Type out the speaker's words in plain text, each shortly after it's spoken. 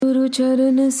गुरु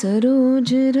चरण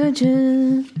सरोज रज,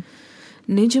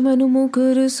 निज मनु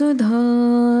मुकुर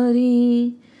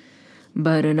सुधारी।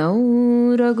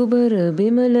 बरनउँ रघुबर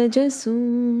बिमल जसु,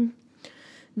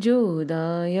 जो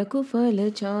दायक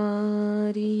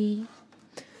फलचारी।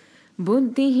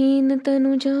 बुद्धिहीन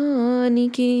तनु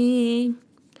जानिके,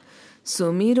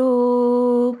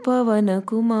 सुमिरो पवन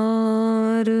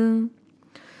कुमार।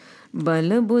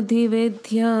 बल बुद्धि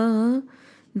विद्या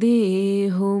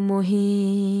देहु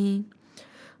मोहि,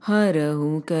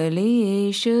 हरहु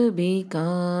कलेश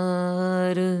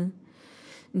विकार।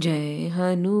 जय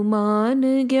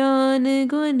हनुमान ज्ञान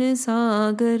गुण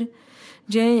सागर,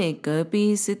 जय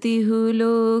कपीस तिहु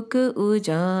लोक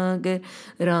उजागर।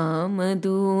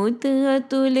 रामदूत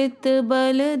अतुलित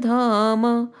बल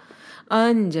धामा,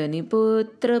 अंजनी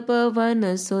पुत्र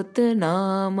पवन सुत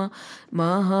नामा।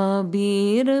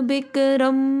 महावीर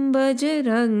विक्रम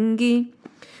बजरंगी,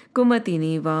 कुमति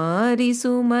निवारी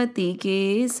सुमति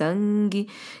के संगी।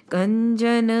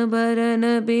 कंचन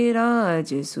बरन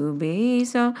बिराज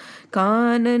सुबेसा,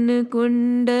 कानन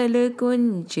कुंडल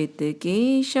कुंचित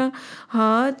केशा।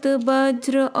 हाथ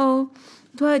वज्र और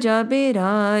ध्वजा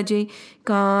बिराजे,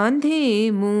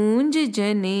 कांधे मूंज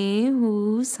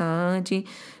जनेऊ साजे।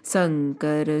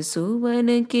 शंकर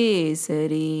सुवन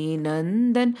केसरी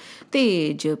नंदन,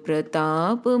 तेज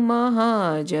प्रताप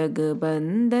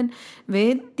महाजगबंदन।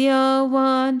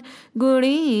 विद्यावान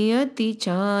गुणी अति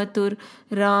चातुर,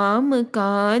 राम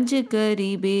काज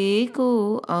करिबे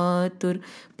को आतुर।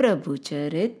 प्रभु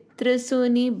चरित्र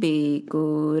सुनिबे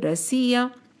को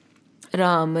रसिया,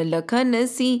 राम लखन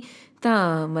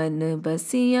सीता मन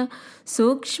बसिया।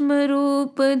 सूक्ष्म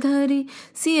रूप धरि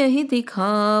सियहि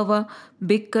दिखावा,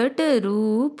 बिकट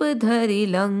रूप धरि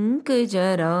लंक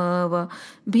जरावा।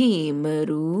 भीम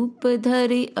रूप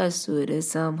धरि असुर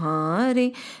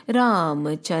संहारे,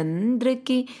 रामचंद्र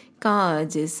के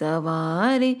काज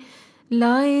सवारे।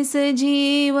 लाए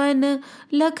सजीवन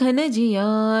लखन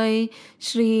जियाए,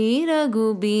 श्री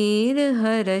रघुबीर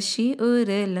हरषि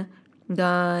उर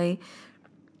लाए।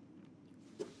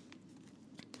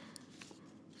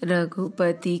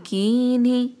 रघुपति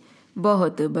कीन्ही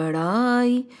बहुत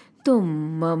बड़ाई,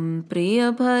 तुम मम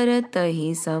प्रिय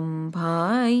भरतहि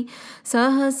संभाई।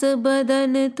 सहस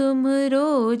बदन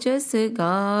तुमरो जस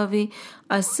गावे,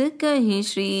 अस कहीं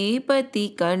श्रीपति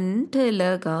कंठ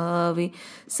लगावे।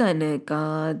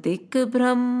 सनकादिक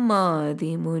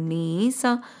ब्रह्मादि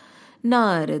मुनीसा,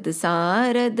 नारद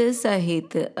सारद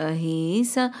सहित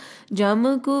अहिसा।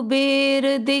 जम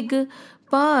कुबेर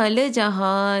दिगपाल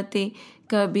जहाते,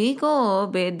 कभी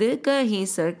कोविद कहि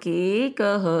सके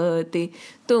कहते।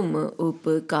 तुम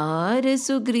उपकार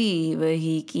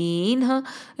सुग्रीवहि कीन्हा,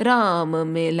 राम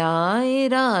मिलाए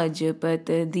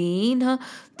राजपत दीन्हा।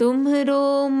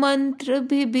 तुम्हरो मंत्र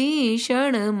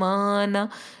विभीषण माना,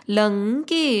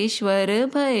 लंकेश्वर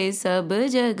भय सब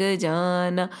जग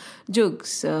जाना। जुग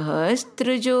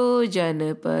सहस्त्र जो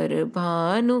जन पर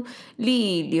भानु,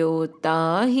 लील्यो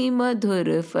ताहि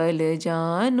मधुर फल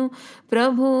जानु।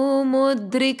 प्रभु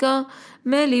मुद्रिका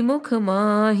मैली मुख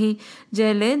माहि,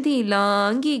 जलधि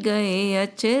लांघि गए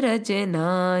अचरज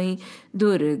नाहि।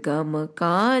 दुर्गम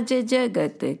काज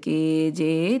जगत के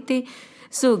जेते,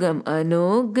 सुगम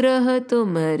अनुग्रह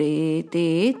तुम्हरे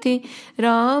तेते।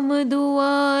 राम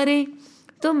दुआरे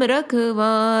तुम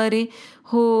रखवारे,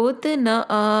 होत न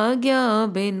आज्ञा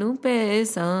बिनु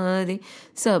पैसारे।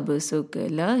 सब सुख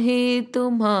लहे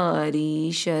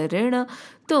तुम्हारी शरणा,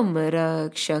 तुम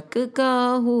रक्षक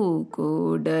काहू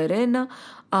को डरना।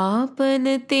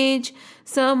 आपन तेज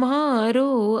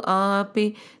समारो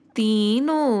आपे,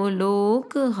 तीनों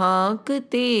लोक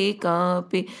हाकते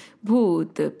कापे।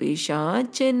 भूत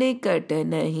पिशाच निकट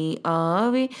नहीं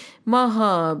आवे,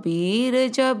 महावीर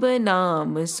जब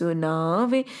नाम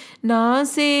सुनावे।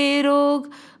 नासे रोग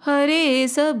हरे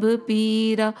सब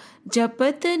पीरा,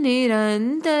 जपत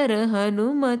निरंतर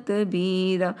हनुमत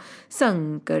बीरा।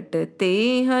 संकट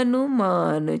ते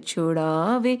हनुमान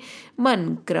छुड़ावे,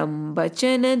 मन क्रम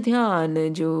वचन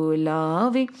ध्यान जो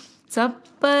लावे। सब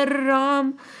पर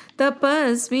राम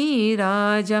तपस्वी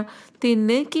राजा,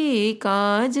 तिनके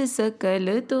काज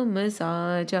सकल तुम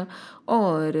साजा।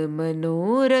 और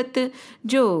मनोरथ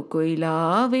जो कोई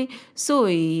लावे,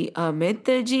 सोई अमित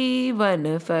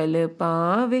जीवन फल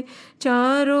पावे।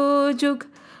 चारों जुग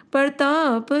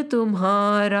प्रताप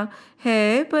तुम्हारा,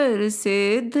 है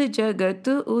प्रसिद्ध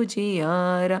जगत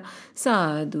उजियारा।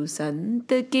 साधु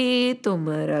संत के तुम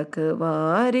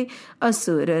रखवारे,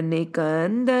 असुर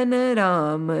निकंदन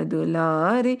राम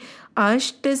दुलारे।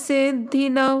 अष्ट सिद्धि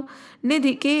नव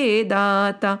निधि के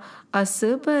दाता,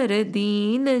 असबर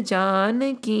दीन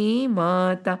जानकी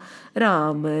माता।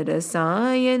 राम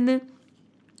रसायन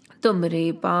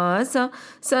तुमरे पासा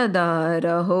सदा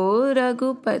रहो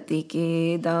रघुपति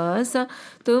के दासा।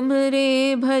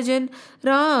 तुमरे भजन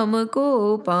राम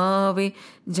को पावे,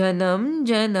 जन्म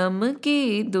जन्म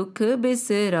की दुख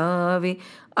बिसरावे।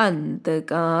 अंत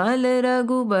काल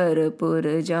रघुबरपुर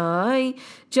जाई,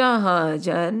 जहाँ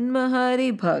जन्म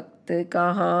हरि भक्त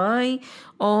कहाई।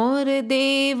 और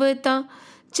देवता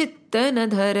चित्त न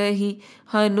धरहि,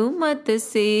 हनुमत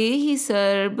से ही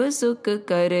सर्ब सुख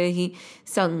करहि।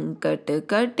 संकट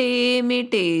कटे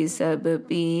मिटे सब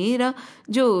पीरा,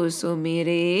 जो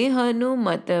सुमिरे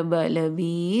हनुमत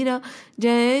बलबीरा।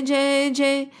 जय जय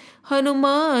जय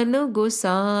हनुमान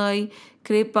गोसाई,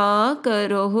 कृपा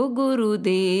करो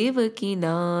गुरुदेव की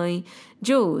नाई।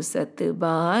 जो सत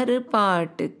बार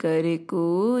पाठ कर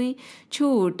कोई,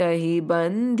 छूटहि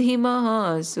बंधि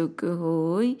महासुख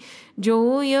होई।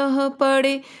 जो यह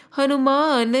पढ़े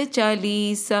हनुमान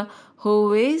चालीसा,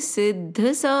 होवे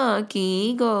सिद्ध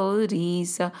साकी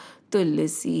गौरीसा।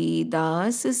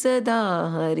 तुलसीदास सदा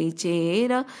हरि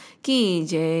चेरा, की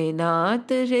जय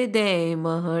नाथ हृदय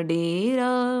मह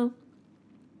डेरा।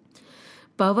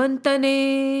 पवन तने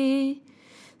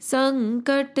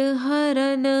संकट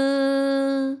हरन,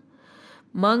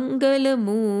 मंगल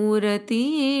मूर्ति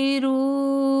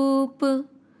रूप।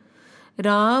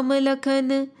 राम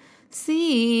लखन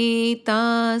सीता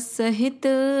सहित,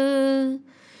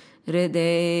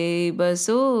 हृदय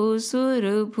बसो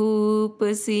सुरभूप।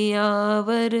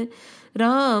 सियावर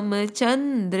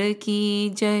रामचंद्र की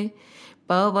जय,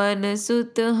 पवन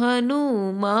सुत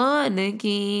हनुमान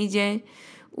की जय।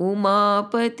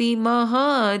 उमापति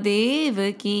महादेव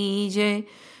की जय,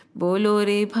 बोलो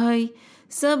रे भाई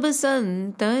सब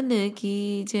संतन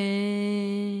की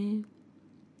जय।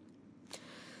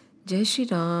 जय श्री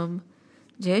राम,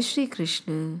 जय श्री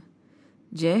कृष्ण,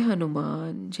 जय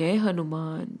हनुमान, जय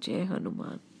हनुमान, जय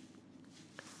Hanuman.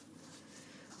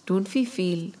 Don't we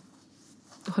feel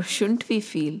or shouldn't we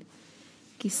feel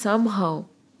कि somehow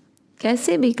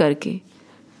कैसे भी करके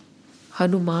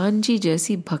हनुमान जी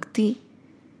जैसी भक्ति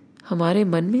हमारे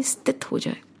मन में स्थित हो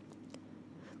जाए।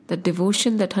 That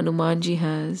devotion that Hanuman ji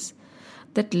has,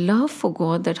 that love for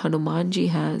God that Hanuman ji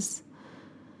has,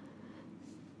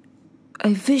 I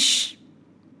wish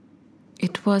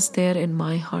it was there in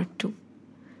my heart too.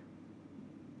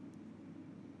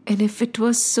 And if it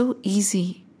was so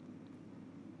easy,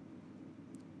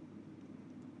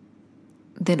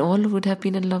 then all would have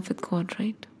been in love with God,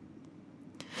 right?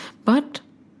 But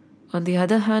on the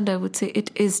other hand, I would say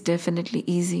it is definitely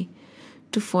easy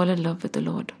to fall in love with the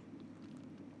Lord.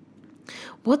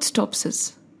 What stops us?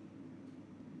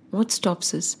 What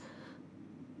stops us?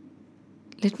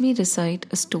 Let me recite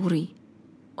a story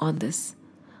on this.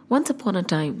 Once upon a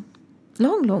time,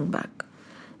 long, long back,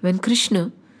 when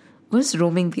Krishna was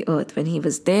roaming the earth, when he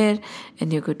was there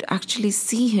and you could actually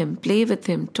see him, play with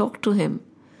him, talk to him.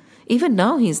 Even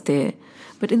now he's there,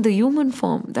 but in the human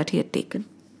form that he had taken.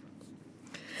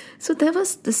 So there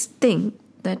was this thing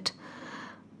that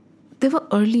there were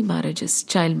early marriages,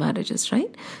 child marriages,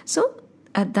 right? So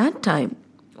at that time,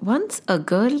 once a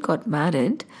girl got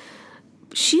married,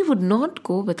 she would not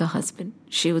go with her husband.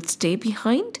 She would stay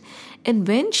behind, and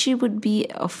when she would be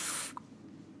of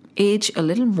age a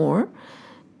little more,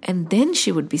 and then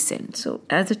she would be sent. So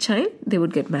as a child, they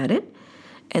would get married,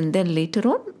 and then later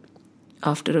on,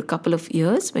 after a couple of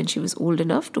years, when she was old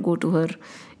enough to go to her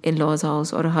in-laws'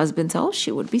 house or her husband's house,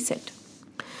 she would be sent.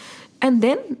 And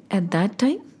then at that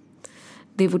time,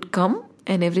 they would come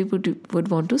and everybody would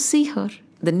want to see her.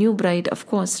 The new bride, of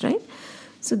course, right?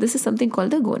 So this is something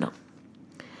called the Gona.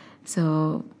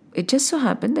 So it just so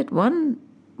happened that one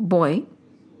boy,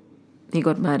 he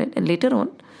got married, and later on,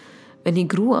 when he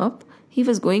grew up, he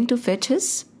was going to fetch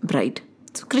his bride.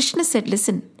 So Krishna said,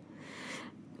 listen,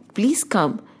 please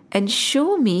come and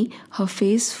show me her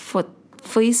face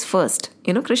first.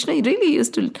 You know, Krishna really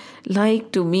used to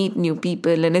like to meet new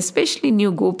people and especially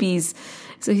new gopis.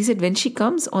 So he said, when she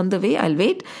comes on the way, I'll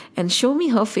wait and show me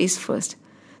her face first.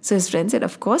 So his friend said,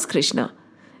 of course, Krishna,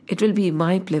 it will be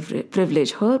my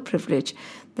privilege, her privilege,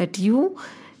 that you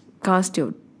cast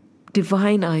your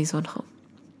divine eyes on her.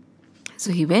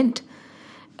 So he went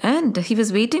and he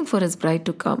was waiting for his bride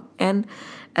to come. And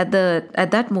at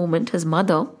that moment, her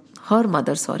mother,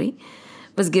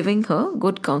 was giving her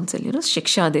good counsel. You know,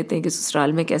 shiksha dete hain ki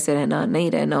ससुराल में कैसे रहना,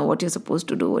 नहीं रहना, what you're supposed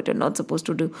to do, what you're not supposed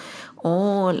to do.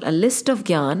 All a list of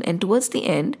gyan. And towards the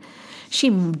end, she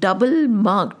double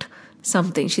marked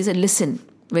something. She said, listen,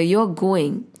 where you're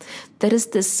going, there is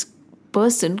this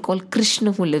person called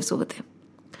Krishna who lives over there.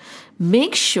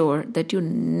 Make sure that you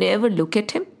never look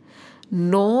at him,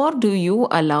 nor do you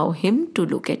allow him to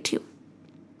look at you.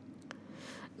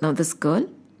 Now this girl,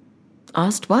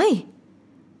 asked, Why?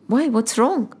 Why? What's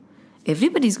wrong?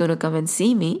 Everybody's going to come and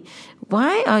see me.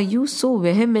 Why are you so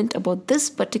vehement about this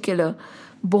particular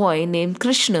boy named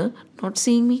Krishna not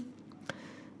seeing me?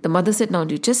 The mother said, Now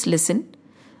you just listen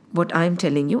what I'm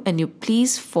telling you, and you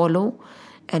please follow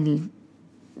and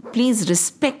please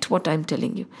respect what I'm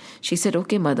telling you. She said,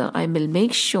 Okay, mother, I will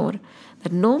make sure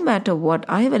that no matter what,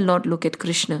 I will not look at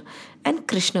Krishna and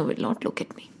Krishna will not look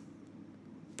at me.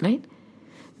 Right?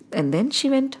 And then she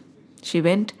went,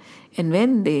 and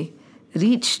when they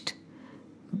reached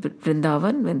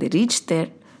Vrindavan, when they reached there,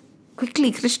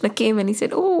 quickly Krishna came and he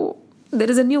said, Oh, there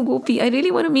is a new gopi. I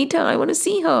really want to meet her. I want to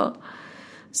see her.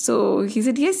 So he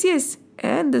said, Yes.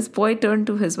 And this boy turned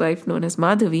to his wife known as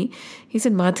Madhavi. He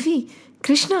said, Madhavi,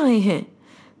 Krishna aaye hain.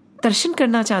 Darshan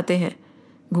karna chahte hain.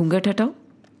 Ghungat hatao.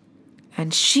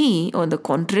 And she, on the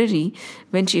contrary,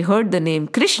 when she heard the name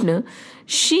Krishna,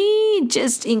 she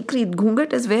just increased.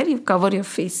 Ghungat is where you cover your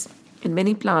face. In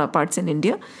many parts in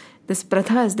India, this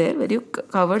pratha is there where you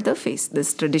cover the face,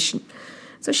 this tradition.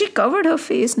 So she covered her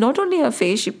face, not only her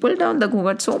face, she pulled down the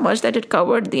ghungat so much that it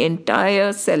covered the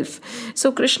entire self.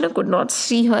 So Krishna could not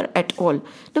see her at all.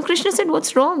 Now Krishna said,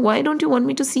 What's wrong? Why don't you want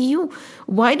me to see you?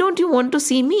 Why don't you want to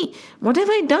see me? What have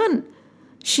I done?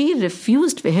 She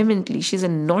refused vehemently. She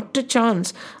said, Not a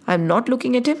chance. I'm not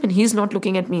looking at him and he's not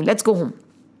looking at me. Let's go home.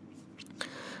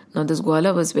 Now this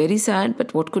Gwala was very sad,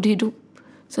 but what could he do?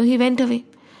 So he went away.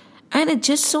 And it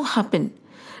just so happened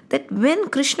that when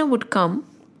Krishna would come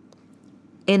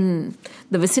in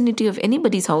the vicinity of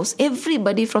anybody's house,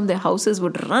 everybody from their houses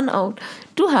would run out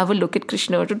to have a look at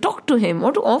Krishna or to talk to him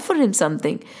or to offer him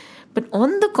something. But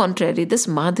on the contrary, this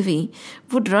Madhavi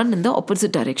would run in the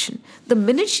opposite direction. The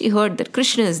minute she heard that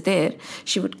Krishna is there,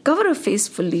 she would cover her face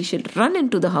fully, she'd run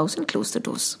into the house and close the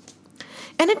doors.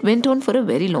 And it went on for a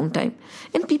very long time.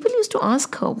 And people used to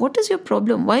ask her, What is your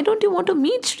problem? Why don't you want to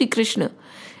meet Sri Krishna?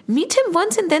 Meet him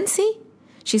once and then see.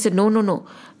 She said, No.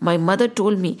 My mother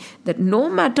told me that no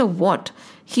matter what,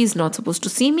 he's not supposed to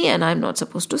see me and I'm not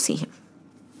supposed to see him.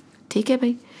 ठीक है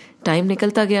भाई, time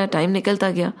निकलता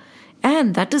गया.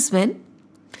 And that is when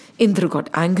Indra got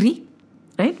angry.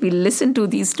 Right? We'll listen to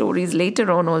these stories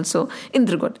later on also.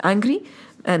 Indra got angry.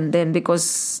 And then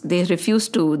because they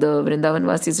refused to, the Vrindavan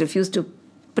Vasis refused to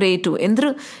pray to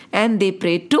Indra, and they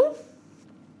prayed to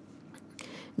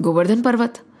Govardhan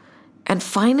Parvat. And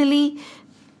finally,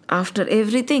 after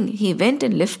everything, he went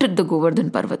and lifted the Govardhan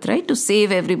Parvat, right, to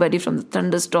save everybody from the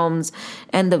thunderstorms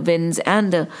and the winds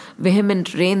and the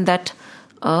vehement rain that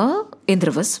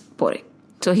Indra was pouring.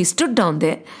 So he stood down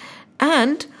there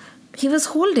and he was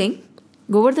holding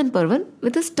Govardhan Parvat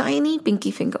with his tiny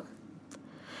pinky finger.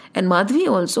 And Madhavi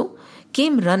also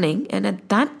came running, and at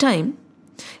that time,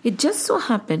 it just so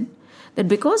happened that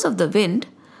because of the wind,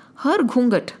 her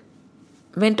ghungat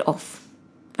went off.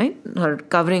 Right? Her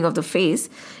covering of the face,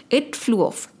 it flew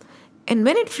off. And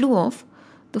when it flew off,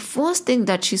 the first thing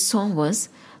that she saw was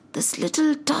this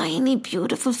little tiny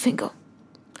beautiful finger.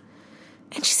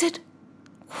 And she said,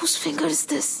 Whose finger is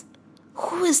this?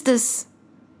 Who is this?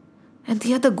 And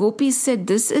the other gopis said,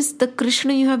 This is the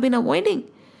Krishna you have been avoiding.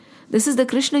 This is the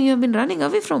Krishna you have been running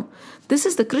away from. This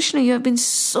is the Krishna you have been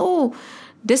so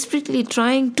desperately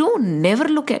trying to never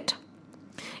look at.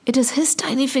 It is his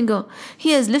tiny finger.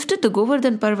 He has lifted the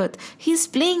Govardhan Parvat. He is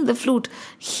playing the flute.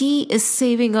 He is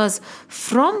saving us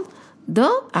from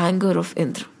the anger of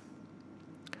Indra.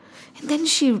 And then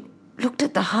she looked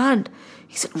at the hand.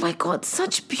 He said, Oh my God,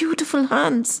 such beautiful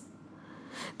hands.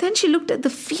 Then she looked at the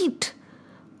feet.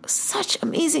 Such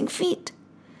amazing feet.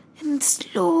 And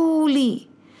slowly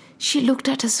she looked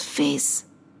at his face.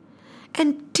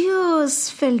 And tears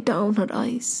fell down her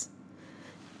eyes.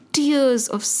 Tears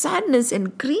of sadness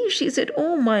and grief. She said,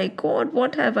 Oh my God,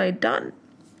 what have I done?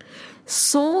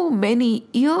 So many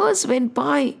years went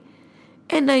by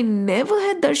and I never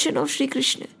had darshan of Sri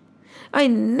Krishna. I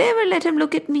never let him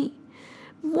look at me.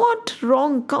 What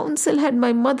wrong counsel had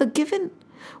my mother given?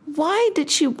 Why did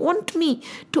she want me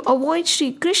to avoid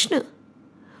Sri Krishna?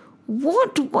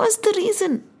 What was the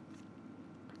reason?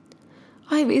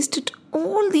 I wasted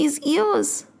all these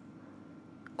years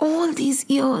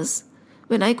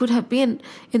when I could have been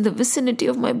in the vicinity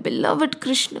of my beloved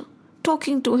Krishna,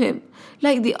 talking to him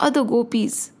like the other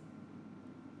gopis.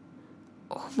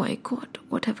 Oh my God,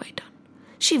 what have I done?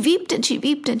 She wept and she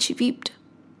wept and she wept.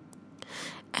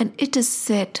 And it is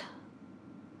said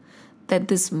that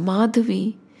this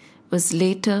Madhavi was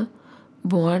later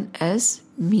born as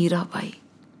Mirabai.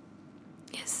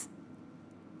 Yes.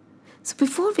 So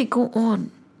before we go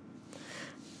on,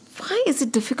 why is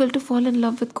it difficult to fall in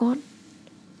love with God?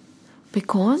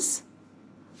 Because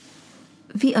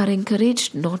we are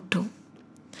encouraged not to.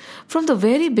 From the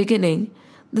very beginning,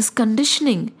 this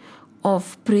conditioning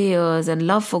of prayers and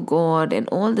love for God and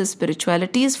all this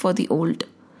spirituality is for the old,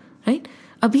 right?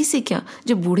 अभी से क्या,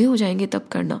 जब बूढ़े हो जाएंगे तब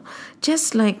करना.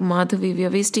 Just like Madhavi, we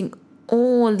are wasting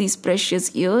all these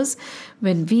precious years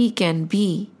when we can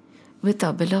be with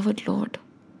our beloved Lord.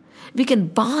 We can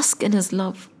bask in His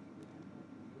love.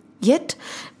 Yet,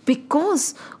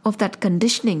 because of that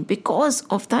conditioning, because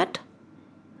of that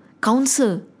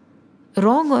counsel,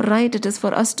 wrong or right it is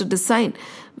for us to decide,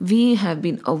 we have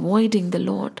been avoiding the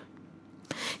Lord.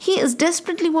 He is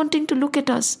desperately wanting to look at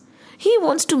us. He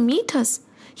wants to meet us.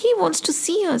 He wants to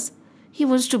see us. He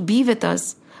wants to be with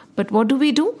us. But what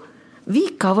do? We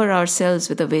cover ourselves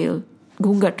with a veil.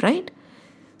 Ghungat, right?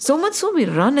 So much so we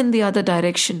run in the other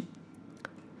direction.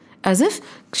 As if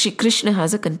Shri Krishna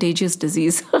has a contagious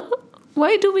disease.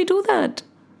 Why do we do that?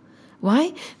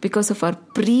 Why? Because of our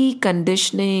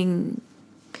preconditioning.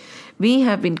 We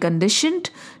have been conditioned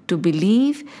to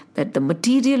believe that the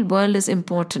material world is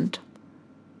important.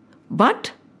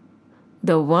 But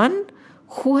the one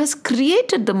who has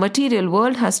created the material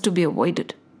world has to be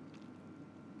avoided.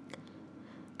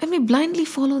 And we blindly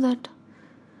follow that.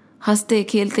 हंसते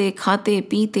खेलते खाते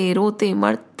पीते रोते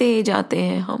मरते जाते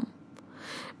हैं हम.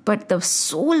 But the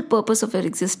sole purpose of our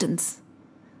existence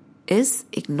is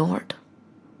ignored.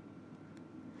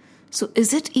 So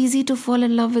is it easy to fall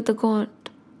in love with the God?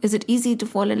 Is it easy to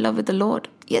fall in love with the Lord?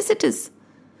 Yes, it is.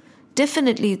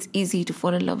 Definitely it's easy to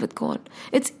fall in love with God.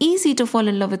 It's easy to fall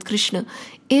in love with Krishna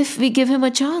if we give Him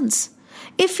a chance.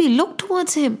 If we look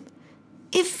towards Him.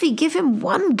 If we give Him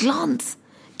one glance.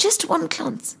 Just one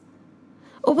glance.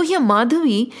 Over here,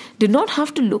 Madhavi did not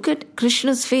have to look at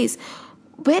Krishna's face.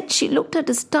 When she looked at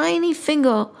his tiny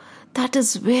finger, that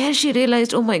is where she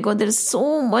realized, oh my God, there is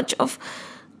so much of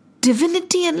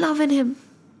divinity and love in him.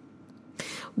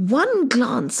 One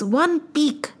glance, one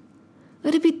peek.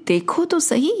 अरे भी देखो तो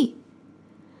सही.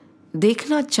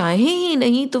 देखना चाहे ही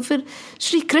नहीं तो फिर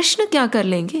श्री कृष्ण क्या कर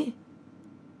लेंगे?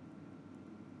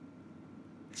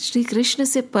 श्री कृष्ण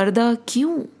से पर्दा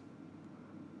क्यों?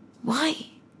 Why?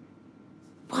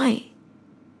 Why?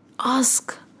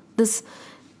 Ask this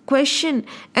question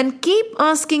and keep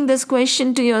asking this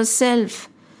question to yourself.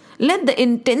 Let the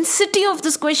intensity of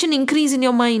this question increase in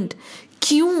your mind.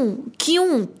 क्यों?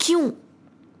 क्यों? क्यों?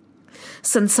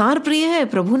 संसार प्रिय है,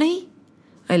 प्रभु नहीं.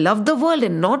 I love the world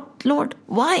and not Lord.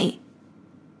 Why?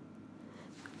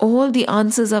 All the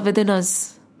answers are within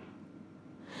us.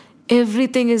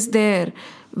 Everything is there.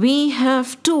 We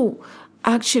have to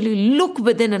actually look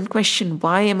within and question,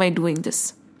 why am I doing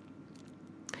this?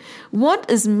 What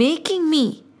is making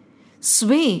me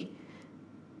sway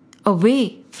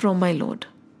away from my Lord?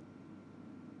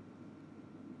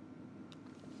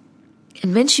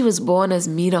 And when she was born as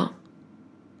Meera,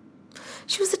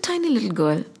 she was a tiny little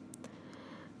girl,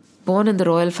 born in the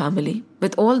royal family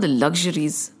with all the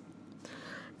luxuries.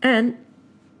 And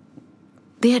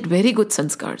they had very good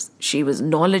sanskars. She was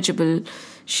knowledgeable.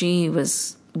 She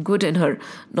was good in her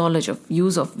knowledge of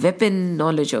use of weapon,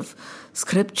 knowledge of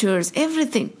scriptures,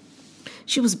 everything.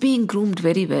 She was being groomed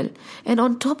very well. And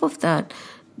on top of that,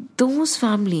 those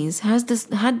families had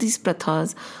these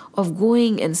prathas of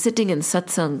going and sitting in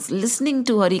satsangs, listening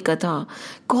to Hari Katha,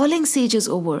 calling sages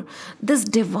over. This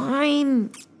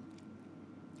divine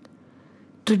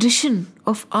tradition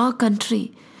of our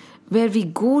country, where we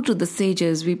go to the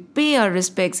sages, we pay our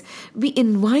respects, we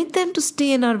invite them to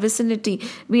stay in our vicinity,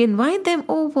 we invite them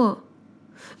over.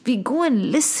 We go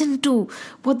and listen to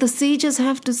what the sages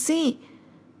have to say,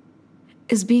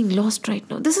 is being lost right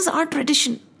now. This is our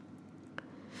tradition.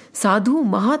 Sadhu,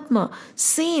 Mahatma,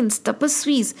 saints,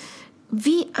 tapasvis,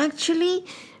 we actually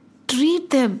treat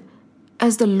them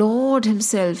as the Lord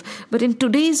Himself. But in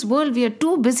today's world, we are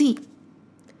too busy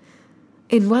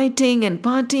inviting and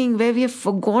partying, where we have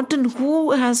forgotten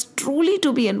who has truly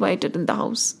to be invited in the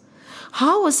house.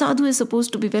 How a sadhu is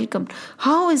supposed to be welcomed.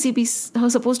 How is he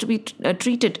supposed to be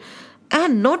treated.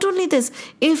 And not only this,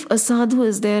 if a sadhu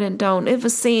is there in town, if a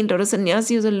saint or a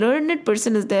sannyasi or a learned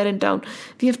person is there in town,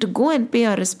 we have to go and pay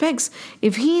our respects.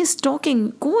 If he is talking,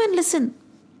 go and listen.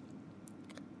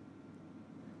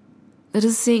 That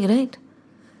is saying, right?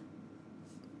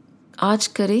 आज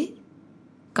करे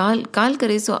काल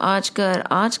करे सो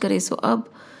आज करे सो अब,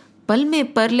 पल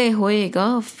में परले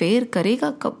होएगा, फेर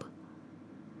करेगा कब?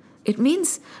 It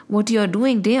means what you are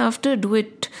doing day after, do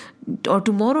it, or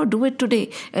tomorrow, do it today.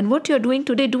 And what you are doing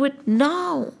today, do it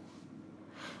now.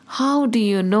 How do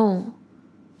you know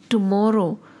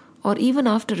tomorrow or even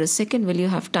after a second will you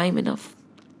have time enough?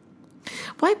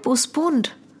 Why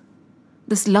postponed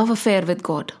this love affair with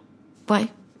God? Why?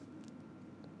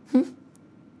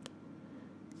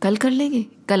 कल कर लेंगे,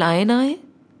 कल आए ना आए.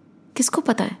 किसको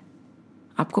पता है?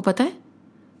 आपको पता है?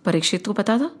 परीक्षित को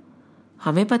पता था?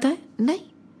 हमें पता है? नहीं.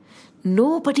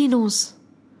 Nobody knows.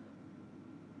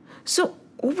 So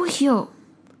over here,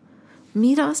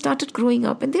 Meera started growing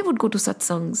up and they would go to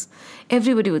satsangs.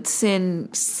 Everybody would sing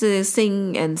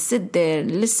and sit there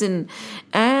and listen,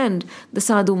 and the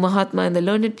sadhu, mahatma and the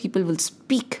learned people will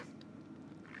speak.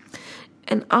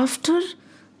 And after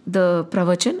the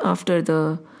pravachan, after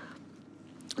the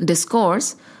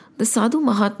discourse, the sadhu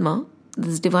mahatma,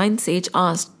 this divine sage,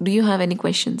 asked, do you have any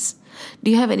questions?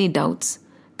 Do you have any doubts?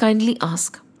 Kindly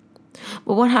ask.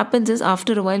 But what happens is,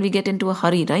 after a while we get into a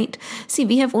hurry, right? See,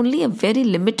 we have only a very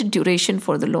limited duration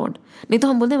for the Lord. नहीं तो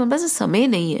हम बोलते हैं हमारे पास समय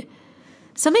नहीं है.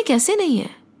 समय कैसे नहीं है?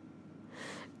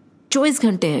 24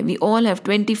 घंटे हैं. We all have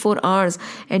 24 hours,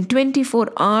 and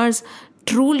 24 hours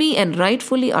truly and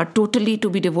rightfully are totally to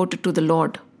be devoted to the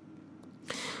Lord.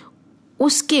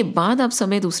 उसके बाद आप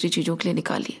समय दूसरी चीजों के लिए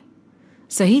निकालिए.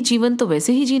 सही जीवन तो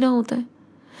वैसे ही जीना होता है.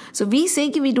 So we say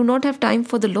that we do not have time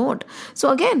for the Lord.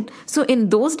 So in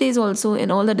those days also, in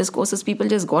all the discourses, people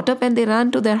just got up and they ran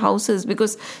to their houses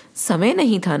because समय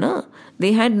नहीं था ना.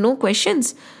 They had no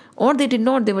questions, or they did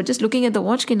not. They were just looking at the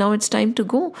watch. Okay, now it's time to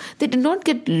go. They did not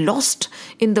get lost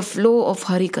in the flow of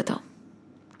Hari Katha.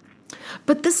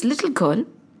 But this little girl,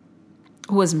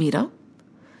 who was Meera,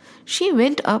 she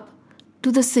went up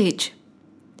to the sage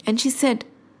and she said,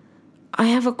 I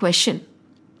have a question.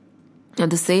 Now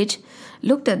the sage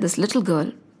looked at this little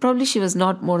girl. Probably she was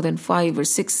not more than 5 or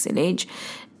 6 in age.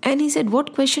 And he said,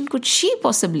 what question could she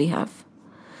possibly have?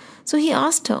 So he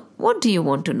asked her, what do you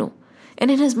want to know? And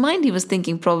in his mind he was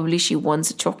thinking probably she wants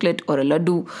a chocolate or a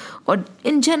laddu, or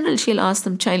in general she'll ask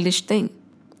some childish thing.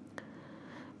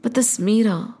 But this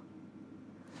Meera,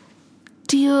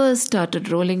 tears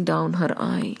started rolling down her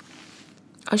eye.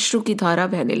 Ashru ki dhara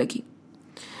behne lagi.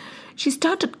 She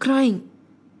started crying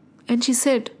and she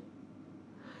said,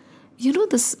 you know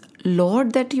this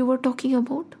Lord that you were talking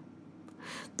about?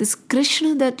 This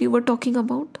Krishna that you were talking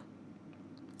about?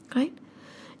 Right?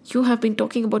 You have been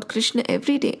talking about Krishna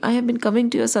every day. I have been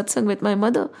coming to your satsang with my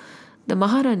mother, the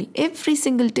Maharani, every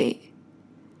single day.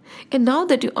 And now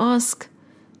that you ask,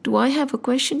 do I have a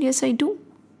question? Yes, I do.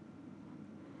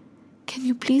 Can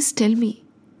you please tell me,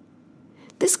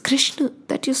 this Krishna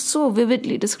that you so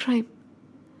vividly describe,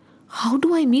 how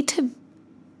do I meet him?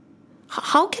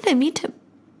 How can I meet him?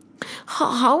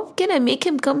 How can I make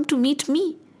him come to meet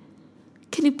me?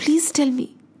 Can you please tell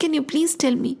me? Can you please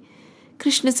tell me?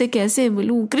 Krishna से कैसे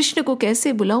मिलूं? कृष्ण को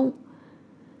कैसे बुलाऊं?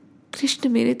 कृष्ण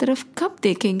मेरे तरफ कब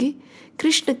देखेंगे?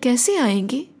 कृष्ण कैसे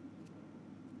आएंगे?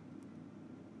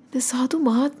 The sadhu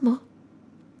Mahatma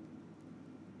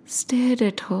stared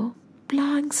at her,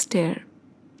 blank stare.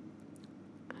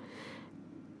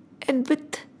 And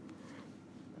with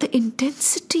the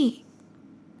intensity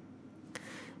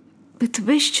with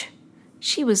which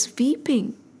she was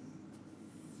weeping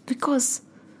because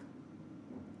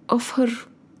of her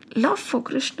love for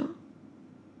Krishna,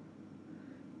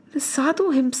 the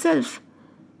sadhu himself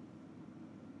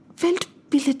felt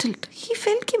belittled. He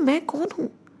felt कि मैं कौन हूँ?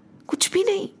 कुछ भी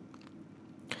नहीं.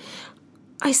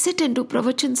 I sit and do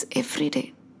pravachans every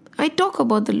day. I talk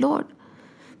about the Lord.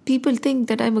 People think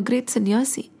that I'm a great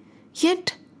sannyasi.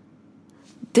 Yet,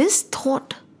 this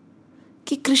thought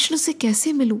कि कृष्ण से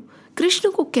कैसे मिलूं,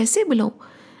 कृष्ण को कैसे बुलाऊं,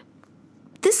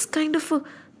 this kind of a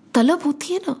तलब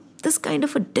होती है ना, this kind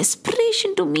of a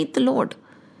desperation to meet the Lord,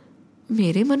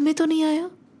 मेरे मन में तो नहीं आया.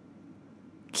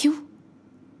 क्यों?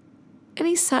 And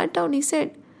he sat down, he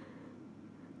said,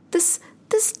 this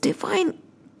divine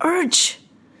urge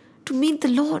to meet the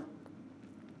Lord,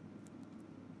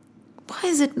 why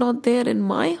is it not there in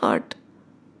my heart?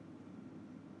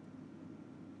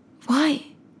 Why?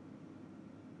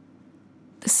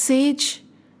 The sage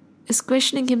is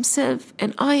questioning himself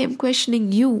and I am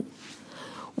questioning you.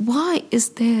 Why is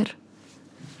there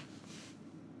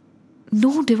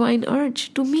no divine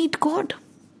urge to meet God?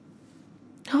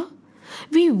 Huh?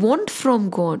 We want from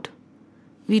God.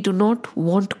 We do not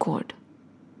want God.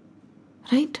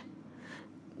 Right?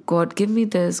 God give me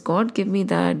this, God give me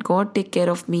that, God take care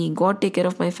of me, God take care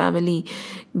of my family,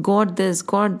 God this,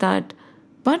 God that.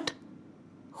 But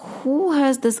who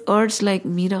has this urge like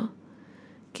Meera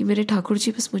कि मेरे ठाकुर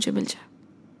जी बस मुझे मिल जाए?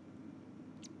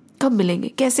 कब मिलेंगे?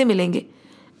 कैसे मिलेंगे?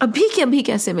 अभी के अभी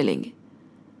कैसे मिलेंगे?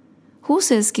 Who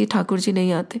says कि ठाकुर जी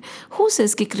नहीं आते? Who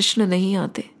says कि कृष्ण नहीं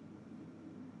आते?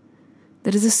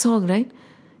 There is a song, right?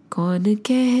 कौन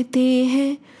कहते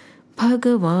हैं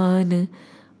भगवान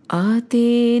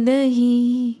आते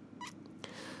नहीं,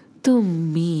 तुम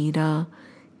मीरा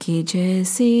के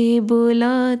जैसे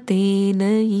बुलाते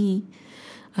नहीं,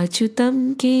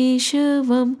 अच्युतम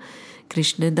केशवम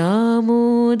कृष्ण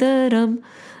दामोदरम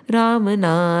राम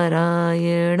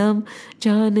नारायणम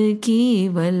जानकी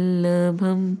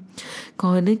वल्लभम।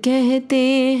 कौन कहते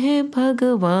हैं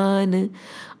भगवान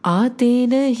आते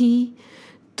नहीं,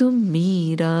 तुम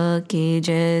मीरा के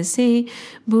जैसे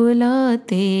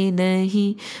बुलाते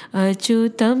नहीं।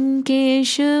 अच्युतम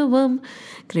केशवम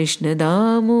कृष्ण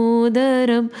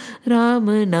दामोदरम राम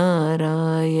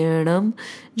नारायणम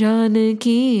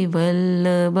जानकी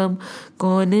वल्लभम।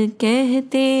 कौन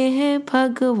कहते हैं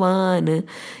भगवान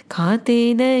खाते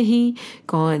नहीं,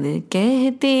 कौन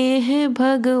कहते हैं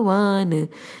भगवान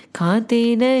खाते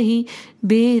नहीं।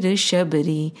 बेर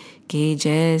शबरी के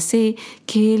जैसे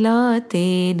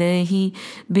खिलाते नहीं,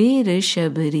 बेर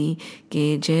शबरी के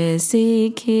जैसे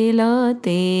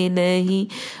खिलाते नहीं।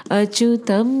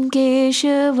 अच्युतम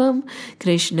केशवम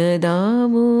कृष्ण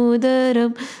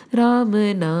दामोदरम राम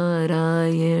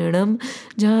नारायणम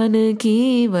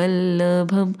जानकी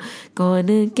वल्लभम। कौन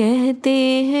कहते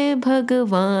हैं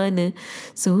भगवान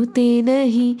सोते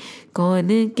नहीं, कौन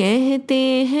कहते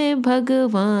हैं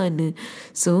भगवान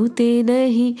सोते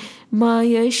नहीं। माँ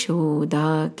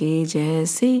यशोदा के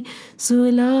जैसे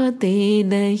सुलाते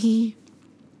नहीं,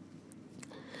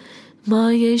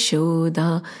 माँ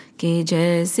यशोदा के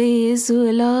जैसे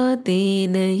सुलाते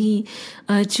नहीं।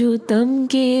 अच्युतम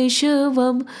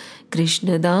केशवम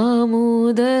कृष्ण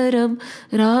दामोदरम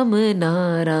राम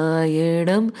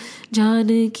नारायणम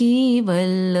जानकी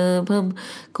वल्लभम।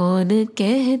 कौन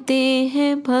कहते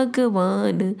हैं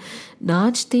भगवान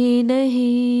नाचते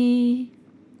नहीं,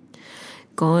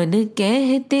 कौन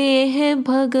कहते हैं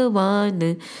भगवान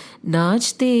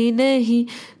नाचते नहीं।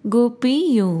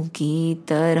 गोपियों की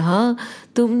तरह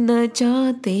तुम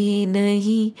नचाते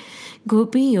नहीं,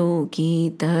 गोपियों की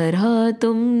तरह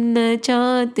तुम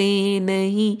नचाते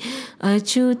नहीं।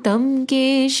 अच्युतम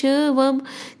केशवम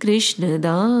कृष्ण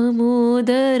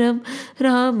दामोदरम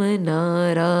राम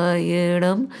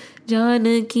नारायणम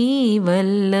जानकी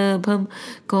वल्लभम।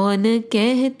 कौन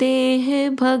कहते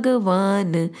हैं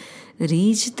भगवान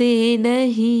रीझते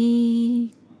नहीं,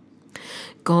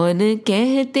 कौन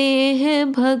कहते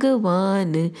हैं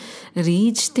भगवान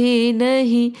रीझते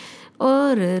नहीं।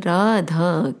 और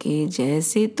राधा के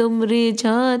जैसे तुम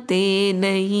रिझाते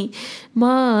नहीं,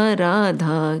 माँ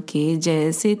राधा के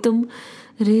जैसे तुम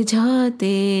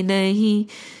रिझाते नहीं।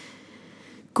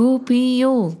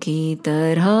 गोपियों की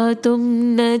तरह तुम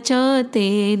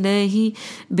नचाते नहीं,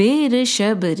 बेर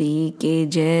शबरी के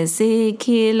जैसे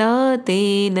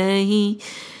खिलाते नहीं।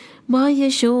 माँ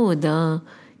यशोदा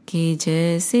के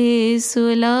जैसे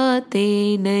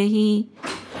सुलाते नहीं,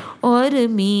 और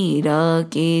मीरा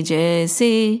के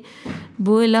जैसे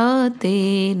बुलाते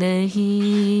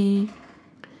नहीं।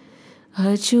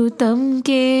 अच्युतम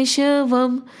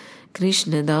केशवम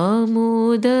कृष्ण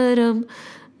दामोदरम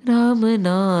राम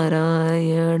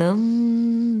नारायणम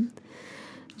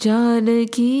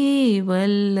जानकी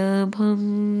वल्लभम।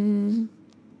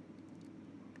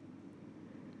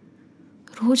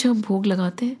 रोज हम भोग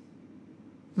लगाते हैं.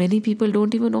 Many people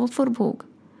don't even offer bhog.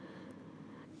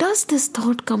 Does this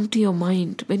thought come to your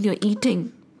mind when you're eating?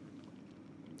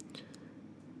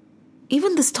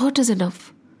 Even this thought is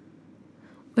enough.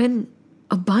 When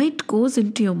a bite goes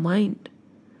into your mind,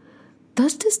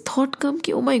 does this thought come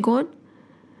ki, oh my God,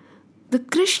 the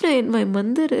Krishna in my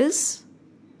mandir is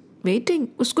waiting.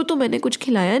 Usko to maine kuch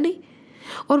khilaya nahi.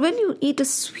 Or when you eat a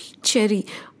sweet cherry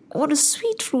or a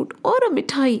sweet fruit or a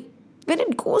mithai, when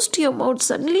it goes to your mouth,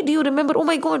 suddenly do you remember, oh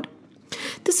my God,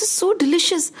 this is so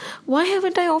delicious. Why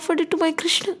haven't I offered it to my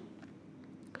Krishna?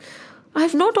 I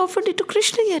have not offered it to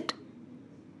Krishna yet.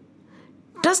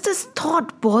 Does this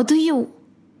thought bother you?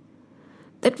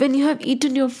 That when you have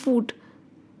eaten your food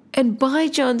and by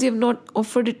chance you have not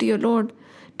offered it to your Lord,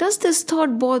 does this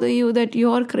thought bother you that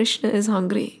your Krishna is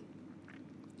hungry?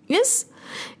 Yes,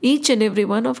 each and every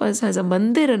one of us has a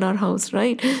mandir in our house,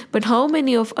 right? But how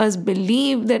many of us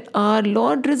believe that our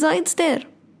Lord resides there?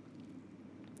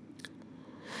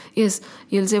 Yes,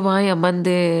 you'll say, why a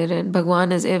mandir and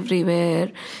Bhagwan is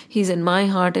everywhere. He's in my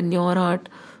heart and your heart.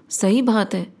 सही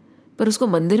बात है, पर उसको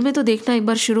मंदिर में तो देखना एक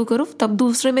बार शुरू करो, तब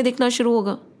दूसरे में देखना शुरू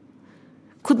होगा,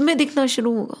 खुद में दिखना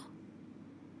शुरू होगा.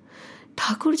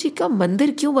 ठाकुर जी का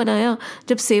मंदिर क्यों बनाया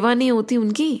जब सेवा नहीं होती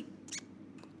उनकी?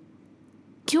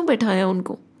 क्यों बैठाया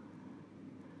उनको?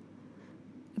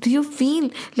 Do you feel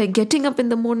like getting up in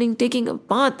the morning, taking a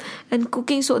bath and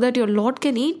cooking so that your Lord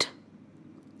can eat?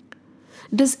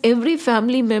 Does every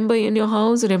family member in your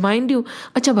house remind you,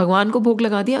 अच्छा भगवान को भोग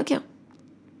लगा दिया क्या?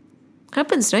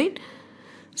 Happens, right?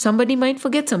 Somebody might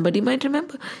forget, somebody might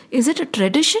remember. Is it a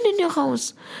tradition in your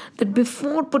house that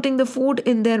before putting the food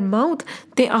in their mouth,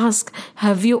 they ask,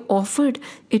 have you offered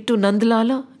it to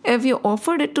Nandlala? Have you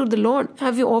offered it to the Lord?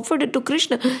 Have you offered it to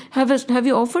Krishna? Have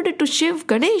you offered it to Shiv,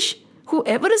 Ganesh,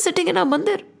 whoever is sitting in our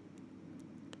mandir?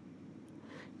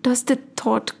 Does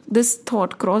this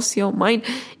thought cross your mind?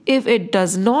 If it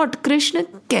does not, Krishna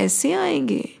कैसे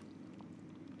आएंगे?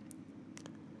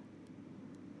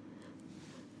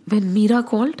 When Meera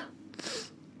called,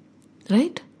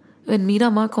 right? When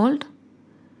Meera Ma called,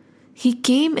 he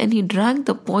came and he drank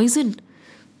the poison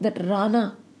that Rana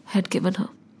had given her.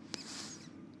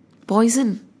 Poison,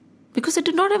 because it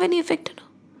did not have any effect on her.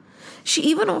 She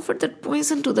even offered that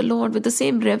poison to the Lord with the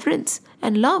same reverence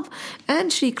and love,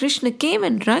 and Sri Krishna came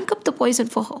and drank up the poison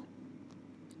for her.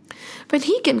 When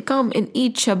he can come and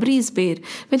eat Shabri's bear,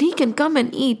 when he can come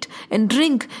and eat and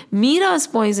drink Meera's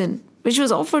poison, which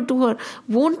was offered to her,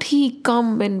 won't he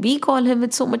come when we call him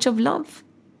with so much of love?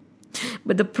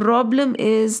 But the problem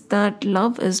is that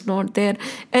love is not there.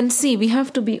 And see, we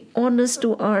have to be honest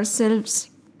to ourselves.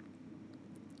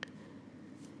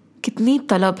 Kitni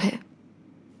talab hai?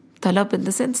 Talab in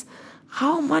the sense,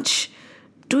 how much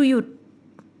do you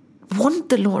want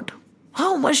the Lord?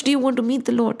 How much do you want to meet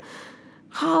the Lord?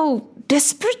 How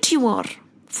desperate you are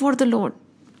for the Lord.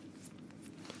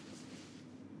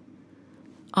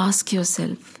 Ask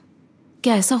yourself,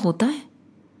 क्या ऐसा होता है?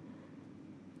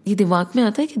 ये दिमाग में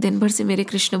आता है कि दिन भर से मेरे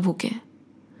कृष्ण भूखे हैं,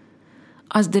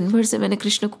 आज दिन भर से मैंने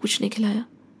कृष्ण को कुछ नहीं खिलाया,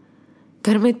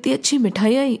 घर में इतनी अच्छी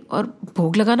मिठाई आई और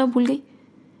भोग लगाना भूल गई.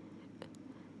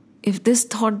 If this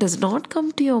thought does not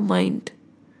come to your mind,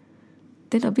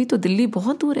 then अभी तो दिल्ली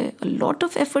बहुत दूर है. A lot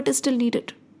of effort is still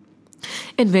needed.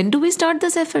 And when do we start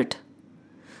this effort?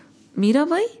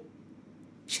 Mirabai?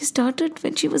 She started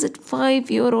when she was a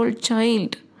 5-year-old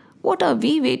child. What are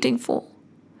we waiting for?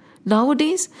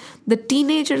 Nowadays, the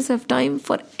teenagers have time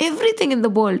for everything in the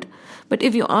world. But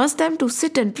if you ask them to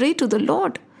sit and pray to the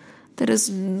Lord, there is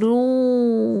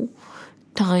no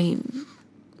time.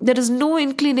 There is no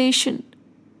inclination.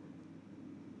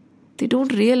 They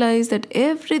don't realize that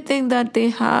everything that they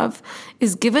have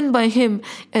is given by Him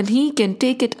and He can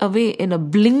take it away in a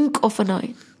blink of an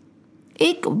eye.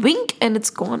 Ek wink and it's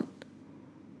gone.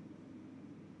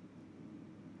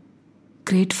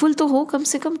 Grateful to ho kam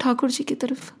se kam Thakur ji ki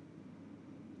taraf.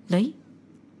 Nahi.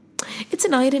 It's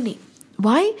an irony.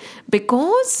 Why?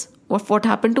 Because of what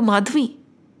happened to Madhvi.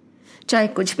 चाहे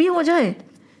कुछ भी हो जाए,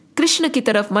 कृष्ण की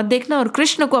तरफ मत देखना और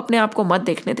कृष्ण को अपने आप को मत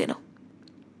देखने देना.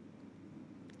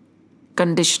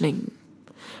 Conditioning.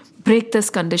 Break this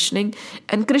conditioning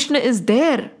and Krishna is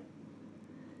there.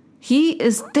 He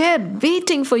is there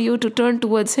waiting for you to turn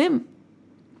towards Him.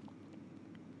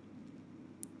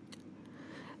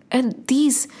 And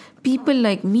these people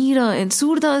like Meera and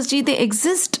Surdas ji, they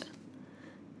exist.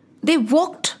 They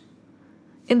walked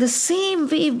in the same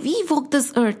way we walk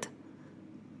this earth.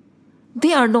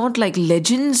 They are not like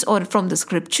legends or from the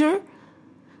scripture.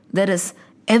 There is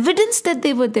evidence that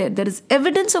they were there. There is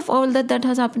evidence of all that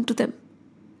has happened to them.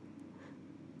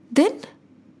 Then,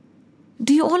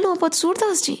 do you all know about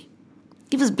Surdas ji?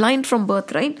 He was blind from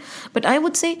birth, right? But I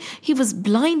would say he was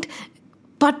blind,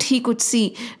 but he could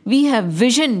see. We have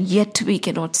vision, yet we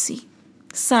cannot see.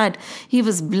 Sad. He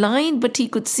was blind, but he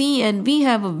could see, and we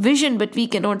have a vision, but we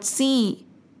cannot see.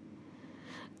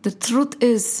 The truth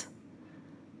is,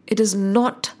 it is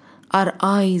not our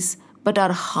eyes, but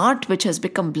our heart which has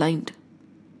become blind.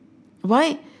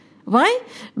 Why? Why?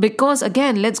 Because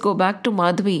again, let's go back to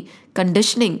Madhvi.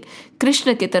 Conditioning.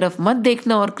 Krishna की तरफ मत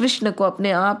देखना और कृष्ण को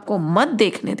अपने आप को मत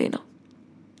देखने देना.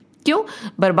 क्यों?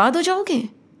 बर्बाद हो जाओगे.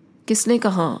 किसने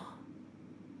कहा?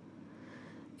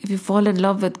 If you fall in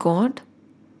love with God,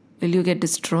 will you get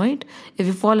destroyed? If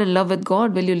you fall in love with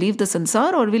God, will you leave the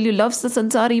sansar or will you love the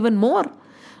sansar even more?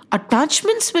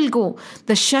 Attachments will go.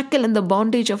 The shackle and the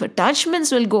bondage of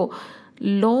attachments will go.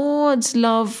 Lord's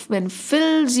love, when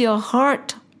fills your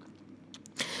heart,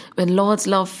 when Lord's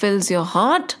love fills your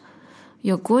heart,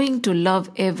 you're going to love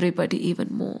everybody even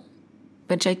more.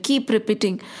 Which I keep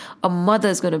repeating, a mother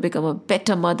is going to become a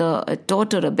better mother, a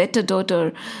daughter a better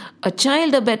daughter, a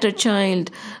child a better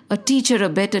child, a teacher a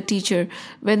better teacher.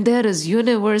 When there is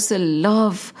universal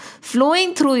love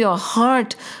flowing through your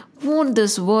heart, won't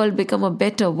this world become a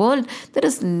better world? There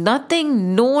is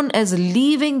nothing known as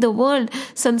leaving the world.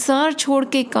 संसार छोड़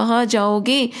के कहाँ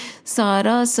जाओगे?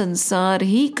 सारा संसार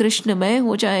ही कृष्णमय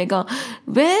हो जाएगा.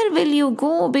 Where will you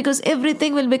go? Because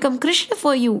everything will become Krishna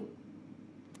for you.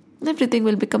 Everything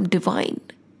will become divine.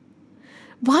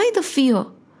 Why the fear?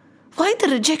 Why the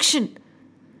rejection?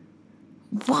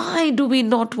 Why do we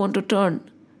not want to turn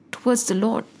towards the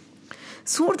Lord?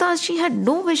 Surdas Ji had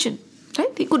no vision,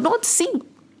 right? He could not see,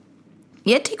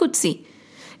 yet he could see.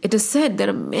 It is said there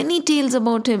are many tales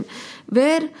about him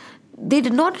where they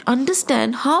did not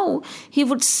understand how he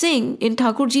would sing in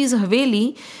Thakurji's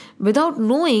Haveli without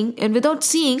knowing and without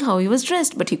seeing how he was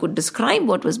dressed. But he could describe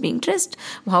what was being dressed,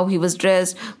 how he was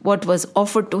dressed, what was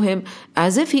offered to him,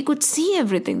 as if he could see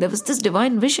everything. There was this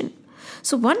divine vision.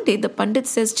 So one day the Pandit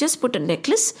says, just put a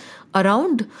necklace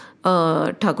around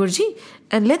Thakurji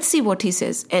and let's see what he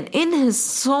says. And in his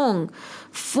song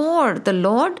for the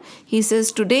Lord, he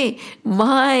says, today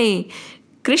my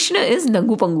Krishna is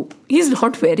Nangu Pangu. He is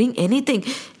not wearing anything.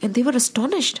 And they were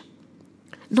astonished.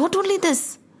 Not only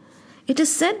this, it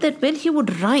is said that when he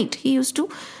would write, he used to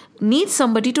need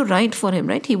somebody to write for him,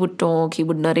 right? He would talk, he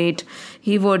would narrate,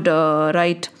 he would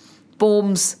write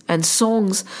poems and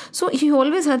songs. So he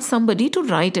always had somebody to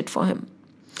write it for him.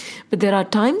 But there are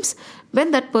times when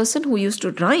that person who used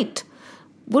to write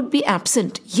would be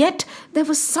absent. Yet there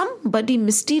was somebody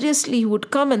mysteriously who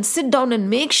would come and sit down and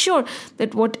make sure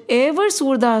that whatever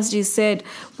Surdas Ji said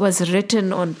was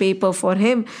written on paper for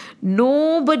him.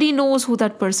 Nobody knows who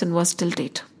that person was till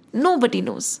date. Nobody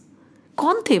knows.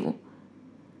 कौन थे वो?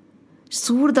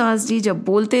 सूरदास जी जब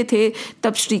बोलते थे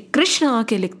तब श्री कृष्ण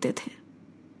आके लिखते थे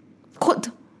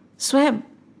खुद स्वयं.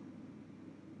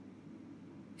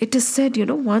 It is said,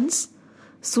 once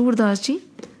Surdas Ji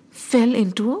fell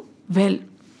into a well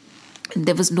and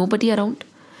there was nobody around.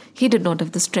 He did not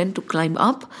have the strength to climb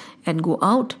up and go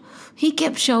out. He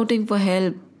kept shouting for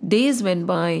help. Days went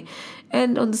by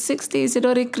and on the 6th day he said,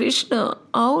 "Arey Krishna,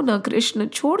 आओ ना Krishna,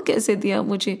 छोड़ कैसे दिया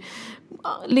मुझे,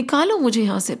 निकालो मुझे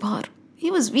यहाँ से बाहर."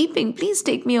 He was weeping, "Please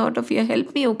take me out of here,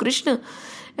 help me, oh Krishna."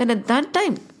 And at that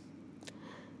time,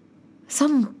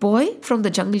 some boy from the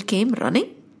jungle came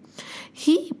running.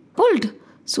 He pulled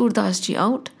Surdas Ji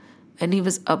out and he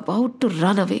was about to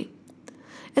run away.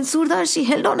 And Surdas Ji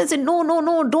held on and said,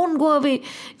 no, don't go away.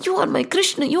 You are my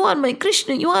Krishna, you are my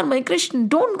Krishna, you are my Krishna,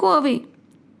 don't go away.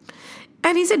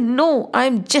 And he said, "No,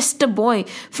 I'm just a boy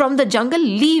from the jungle,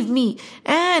 leave me."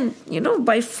 And,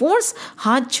 by force,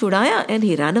 haath chudaya and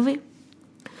he ran away.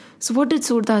 So what did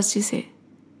Surdas Ji say?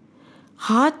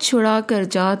 "Haath छुड़ा कर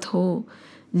जात हो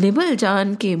nibble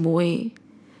जान के मोए,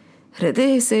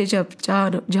 हृदय से जब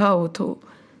जाओ तो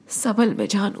सबल में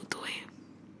जानो तोए."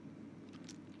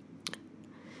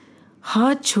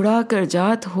 हाथ छुड़ा कर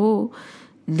जात हो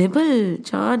निबल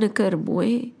जान कर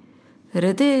मोए,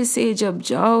 हृदय से जब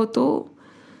जाओ तो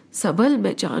सबल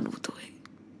में जानू तोए.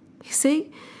 He's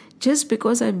saying, just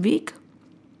because I'm weak,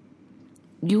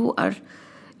 you are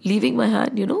leaving my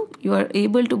hand, you are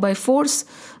able to by force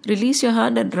release your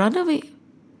hand and run away.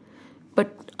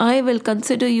 But I will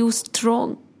consider you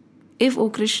strong if, O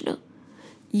Krishna,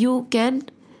 you can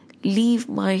leave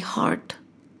my heart.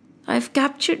 I've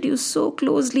captured you so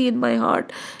closely in my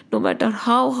heart. No matter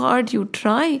how hard you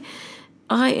try,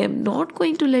 I am not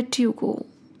going to let you go.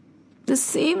 The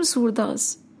same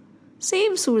Surdas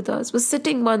was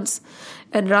sitting once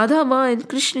and Radha Ma and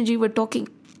Krishna Ji were talking.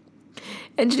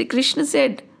 And Shri Krishna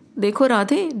said, "Dekho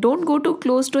Radhe, don't go too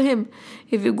close to him.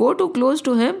 If you go too close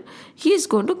to him, he is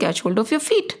going to catch hold of your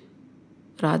feet."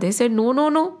 Radhe said,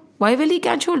 No. Why will he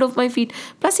catch hold of my feet?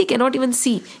 Plus he cannot even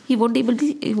see. He won't be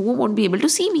able to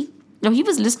see me. Now he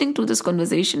was listening to this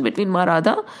conversation between Ma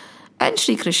Radha and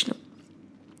Shri Krishna.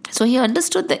 So he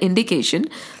understood the indication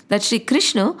that Shri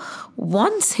Krishna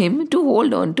wants him to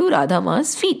hold on to Radha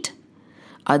Ma's feet.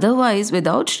 Otherwise,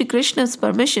 without Shri Krishna's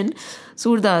permission,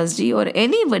 Surdas Ji or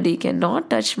anybody cannot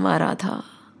touch Ma Radha.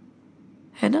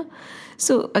 है ना?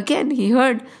 So again he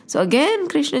heard. So again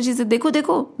Krishna Ji said, Dekho,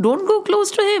 don't go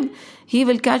close to him. He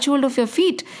will catch hold of your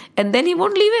feet and then he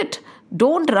won't leave it.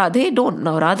 Don't, Radhe, don't.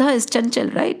 Now Radha is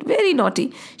chanchal, right? Very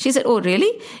naughty. She said, "Oh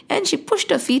really?" And she pushed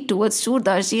her feet towards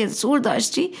Surdas Ji and Surdas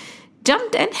Ji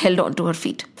jumped and held on to her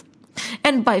feet.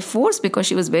 And by force, because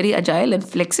she was very agile and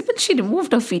flexible, she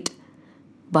removed her feet.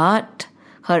 But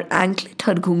her anklet,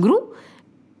 her ghungru,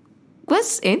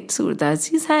 was in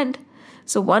Surdas Ji's hand.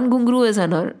 So one ghungru is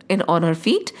on her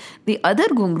feet, the other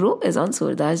ghungru is on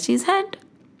Surdas Ji's hand.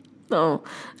 Now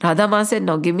Radha Ma said,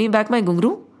 "Now give me back my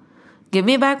ghungru. Give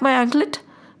me back my anklet,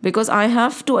 because I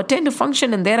have to attend a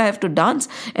function and there I have to dance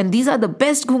and these are the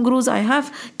best ghungrus I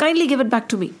have. Kindly give it back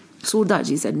to me." Surdas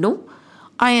Ji said, "No,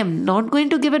 I am not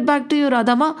going to give it back to you,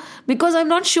 Radha Ma, because I'm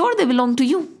not sure they belong to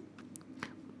you."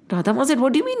 Radha Ma said,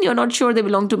 "What do you mean you're not sure they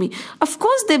belong to me? Of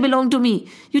course they belong to me.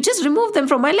 You just removed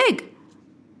them from my leg,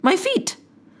 my feet."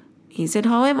 He said,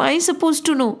 "How am I supposed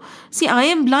to know? See, I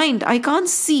am blind. I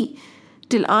can't see.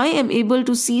 Till I am able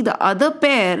to see the other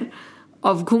pair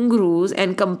of ghungroos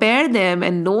and compare them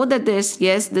and know that this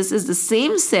is the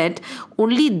same set,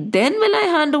 only then will I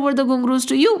hand over the ghungroos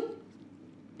to you.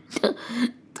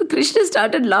 So Krishna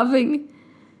started laughing.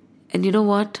 And you know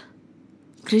what?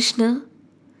 Krishna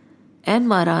and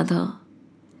Radha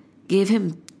gave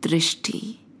him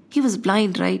drishti. He was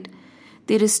blind, right?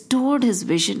 They restored his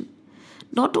vision.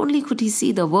 Not only could he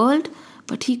see the world,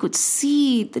 but he could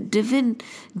see the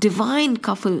divine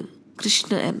couple,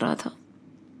 Krishna and Radha.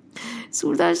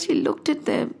 Surdas Ji looked at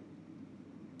them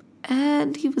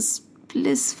and he was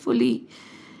blissfully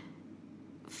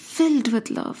filled with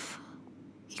love.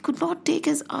 He could not take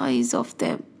his eyes off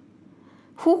them.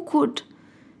 Who could?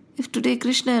 If today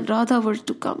Krishna and Radha were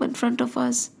to come in front of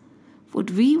us,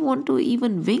 would we want to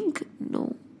even wink?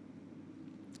 No.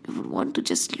 We would want to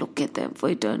just look at them for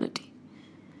eternity.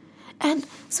 And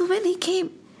so when he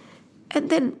came, and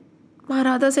then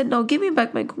Radha said, now give me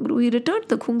back my ghungru. He returned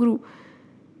the ghungru.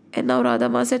 And now Radha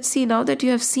Ma said, see, now that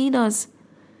you have seen us,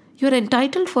 you are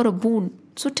entitled for a boon.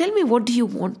 So tell me, what do you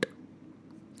want?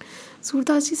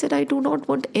 Surdas Ji said, I do not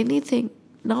want anything.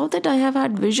 Now that I have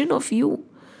had vision of you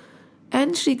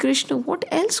and Shri Krishna, what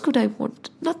else could I want?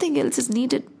 Nothing else is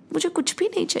needed. मुझे कुछ भी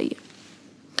नहीं चाहिए.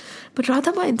 But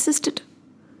Radha Ma insisted.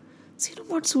 So you know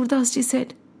what Surdas Ji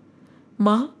said?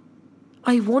 Ma,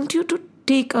 I want you to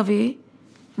take away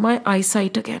my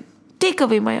eyesight again. Take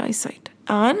away my eyesight.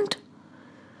 And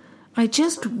I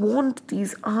just want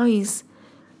these eyes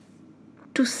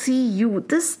to see you.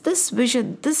 This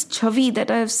vision, this chavi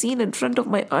that I have seen in front of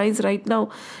my eyes right now,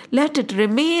 let it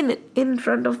remain in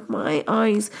front of my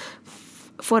eyes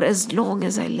for as long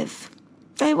as I live.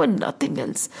 I want nothing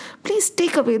else. Please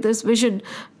take away this vision.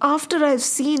 After I've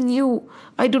seen you,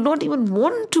 I do not even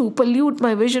want to pollute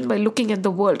my vision by looking at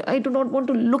the world. I do not want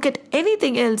to look at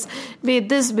anything else. May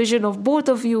this vision of both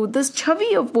of you, this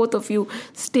chavi of both of you,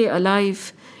 stay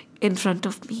alive in front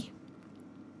of me.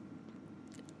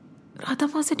 Radha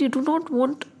Ma said, you do not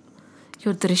want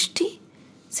your drishti?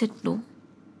 Said, no.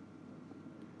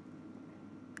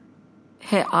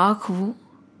 है आँख वो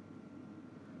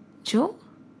जो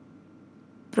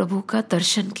प्रभु का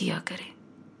दर्शन किया करे,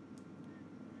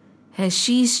 है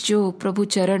शीश जो प्रभु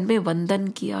चरण में वंदन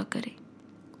किया करे.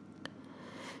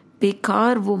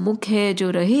 बेकार वो मुख है जो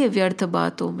रहे व्यर्थ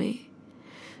बातों में,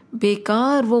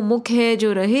 बेकार वो मुख है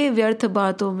जो रहे व्यर्थ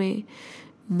बातों में,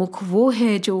 मुख वो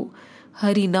है जो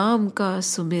हरि नाम का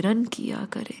सुमिरन किया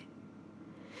करे.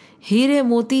 हीरे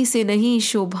मोती से नहीं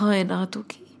शोभा इन हाथों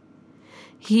की,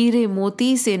 हीरे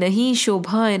मोती से नहीं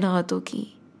शोभा इन हाथों की,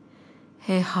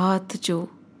 है हाथ जो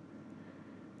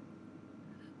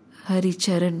हरि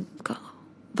चरण का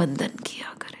वंदन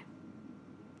किया करे.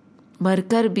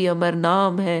 मरकर भी अमर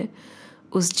नाम है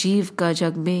उस जीव का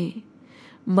जग में,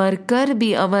 मरकर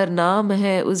भी अमर नाम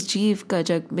है उस जीव का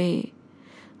जग में,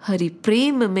 हरि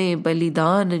प्रेम में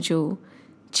बलिदान जो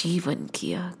जीवन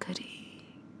किया करे.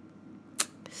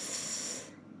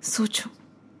 सोचो,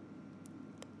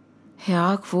 है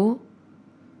आँख वो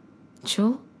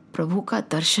जो प्रभु का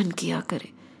दर्शन किया करे.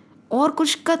 और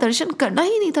कुछ का दर्शन करना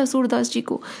ही नहीं था सूरदास जी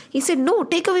को. He said, no,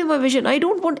 take away my vision. I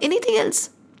don't want anything else.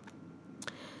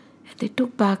 And they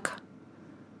took back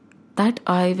that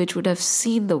eye which would have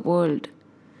seen the world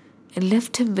and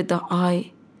left him with the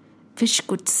eye which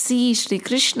could see Shri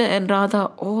Krishna and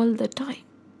Radha all the time.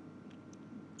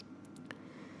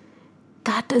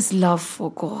 That is love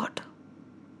for God.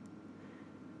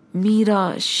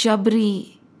 Meera,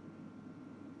 Shabri,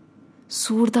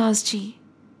 Surdas Ji,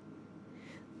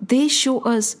 they show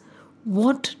us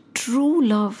what true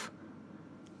love,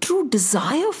 true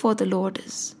desire for the Lord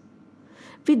is.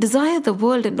 We desire the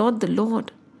world and not the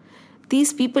Lord.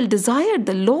 These people desired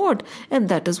the Lord and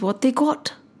that is what they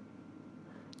got.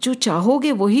 जो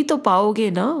चाहोगे वही तो पाओगे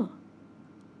ना.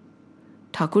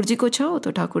 ठाकुर जी को चाहो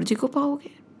तो ठाकुर जी को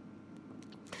पाओगे.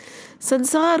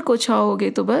 संसार को चाहोगे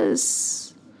तो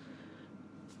बस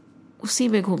उसी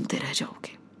में घूमते रह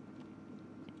जाओगे.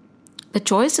 The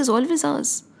choice is always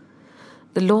ours.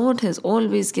 The Lord has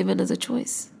always given us a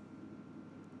choice.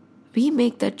 We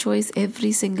make that choice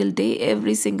every single day,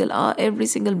 every single hour, every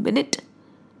single minute.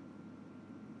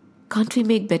 Can't we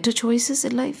make better choices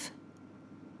in life?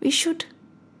 We should.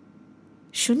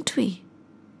 Shouldn't we?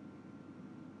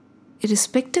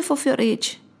 Irrespective of your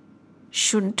age,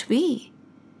 shouldn't we?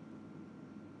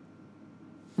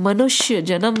 मनुष्य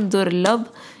जन्म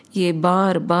दुर्लभ ये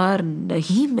बार बार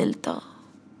नहीं मिलता.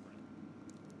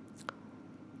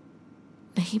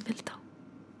 नहीं मिलता.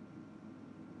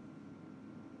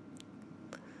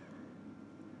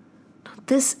 Now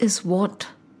this is what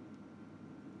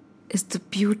is the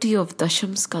beauty of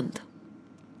Dasham Skand.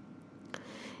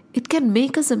 It can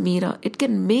make us a Meera. It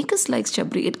can make us like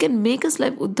Shabri. It can make us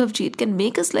like Uddhav ji. It can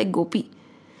make us like Gopi.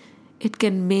 It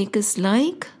can make us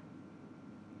like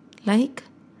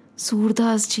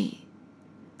Surdas ji,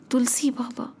 Tulsi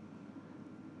Baba.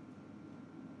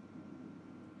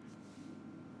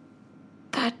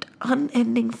 That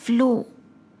unending flow.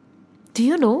 Do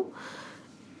you know,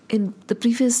 in the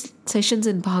previous sessions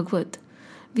in Bhagavad,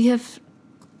 we have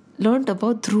learned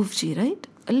about Dhruv ji, right?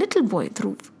 A little boy,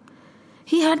 Dhruv.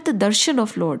 He had the darshan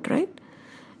of Lord, right?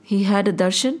 He had a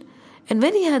darshan. And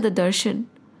when he had the darshan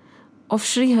of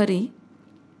Sri Hari,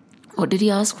 what did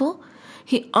he ask for?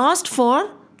 He asked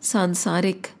for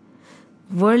sansarik,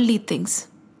 worldly things.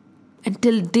 And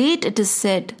till date it is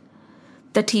said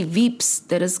that he weeps.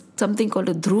 There is something called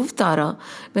a Dhruv Tara,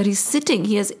 where he's sitting.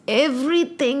 He has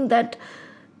everything that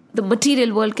the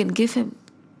material world can give him.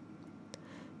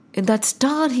 In that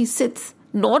star he sits,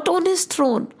 not on his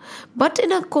throne, but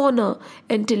in a corner.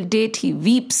 And till date he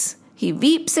weeps. He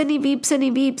weeps and he weeps and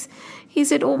he weeps. He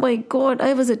said, oh my God,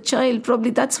 I was a child.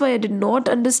 Probably that's why I did not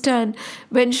understand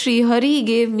when Sri Hari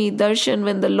gave me darshan,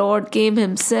 when the Lord came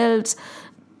himself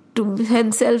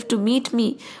to meet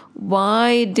me.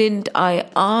 Why didn't I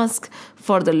ask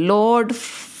for the Lord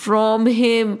from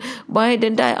him? Why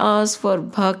didn't I ask for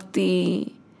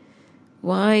bhakti?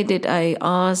 Why did I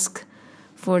ask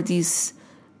for these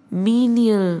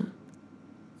menial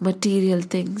material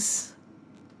things,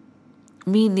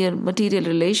 menial material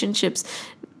relationships,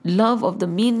 love of the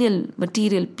menial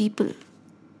material people?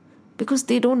 Because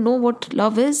they don't know what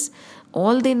love is.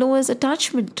 All they know is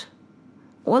attachment.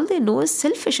 All they know is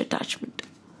selfish attachment.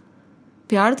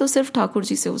 प्यार तो सिर्फ ठाकुर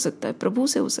जी से हो सकता है, प्रभु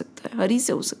से हो सकता है, हरि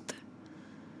से हो सकता है.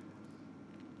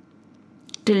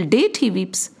 Till date he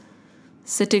weeps,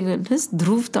 sitting in his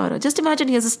Dhruv Tara. Just imagine,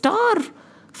 he has a star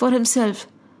for himself.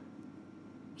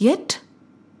 Yet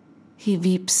he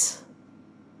weeps.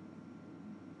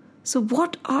 So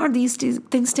what are these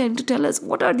things trying to tell us?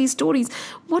 What are these stories?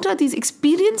 What are these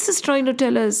experiences trying to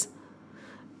tell us?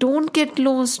 Don't get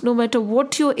lost no matter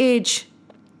what your age.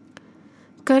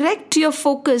 Correct your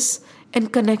focus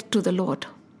and connect to the Lord.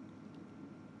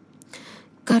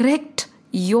 Correct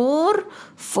your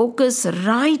focus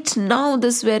right now,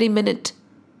 this very minute.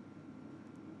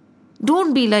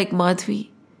 Don't be like Madhvi,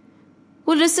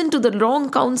 who listened to the wrong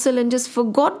counsel and just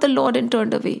forgot the Lord and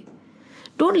turned away.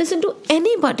 Don't listen to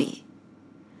anybody.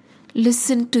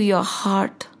 Listen to your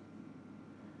heart.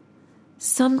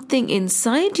 Something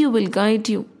inside you will guide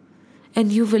you,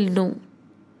 and you will know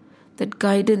that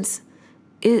guidance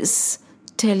is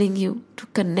telling you to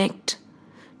connect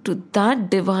to that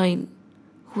divine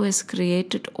who has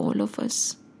created all of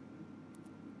us.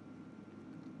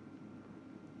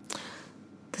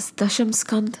 This Dasham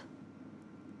Skand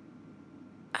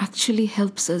actually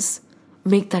helps us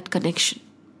make that connection.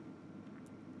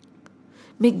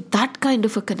 Make that kind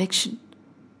of a connection.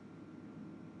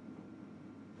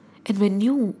 And when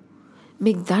you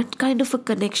make that kind of a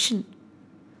connection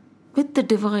with the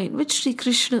divine, with Sri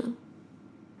Krishna,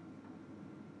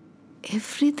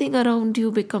 everything around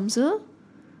you becomes a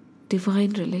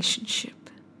divine relationship.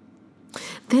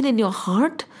 Then in your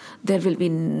heart, there will be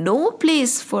no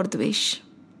place for dvesh.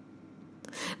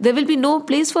 There will be no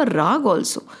place for rag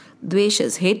also. Dvesh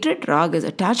is hatred, rag is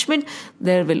attachment.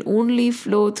 There will only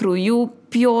flow through you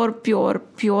pure, pure,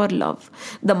 pure love.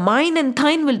 The mine and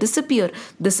thine will disappear.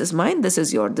 This is mine, this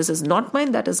is yours. This is not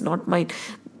mine, that is not mine.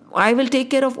 I will take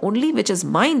care of only which is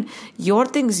mine. Your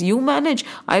things you manage.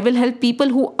 I will help people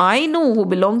who I know, who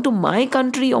belong to my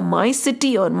country or my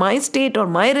city or my state or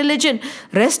my religion.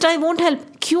 Rest I won't help.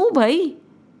 Kyun bhai?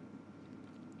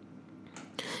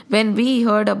 When we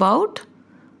heard about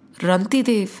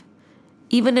Rantidev,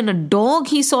 even in a dog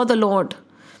he saw the Lord.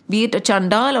 Be it a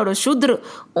Chandal or a Shudra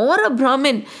or a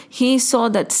Brahmin, he saw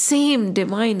that same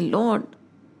divine Lord.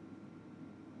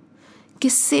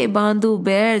 किससे बांधू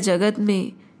बैर जगत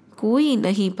में कोई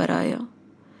नहीं पराया.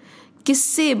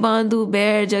 किससे बांधू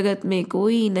बैर जगत में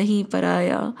कोई नहीं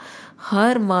पराया.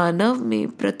 हर मानव में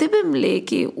प्रतिबिंब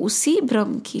लेके उसी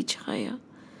भ्रम की छाया.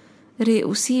 रे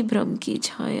उसी भ्रम की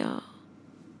छाया.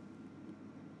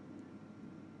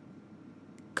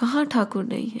 कहाँ ठाकुर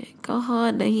नहीं है,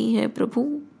 कहाँ नहीं है प्रभु.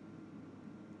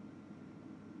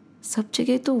 सब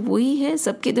जगह तो वही है,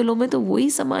 सबके दिलों में तो वही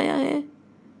समाया है.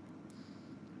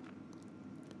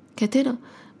 कहते ना,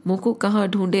 मुझको कहाँ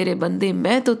ढूंढे रे बंदे,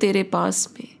 मैं तो तेरे पास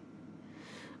में.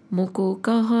 मुझको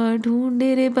कहाँ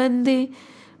ढूंढे रे बंदे,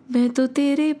 मैं तो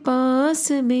तेरे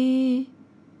पास में.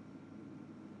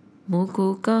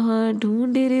 मुझको कहाँ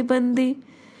ढूंढे रे बंदे,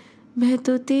 मैं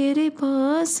तो तेरे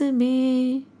पास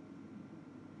में.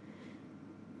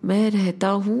 मैं रहता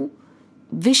हूँ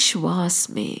विश्वास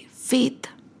में, faith.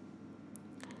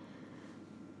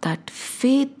 that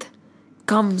faith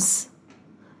comes,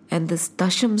 and this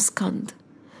Dasham Skand,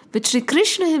 which Sri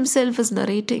Krishna himself is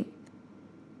narrating,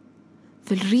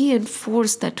 will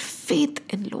reinforce that faith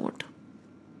in Lord.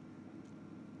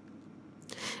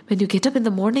 When you get up in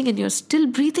the morning and you're still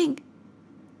breathing,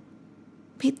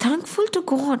 be thankful to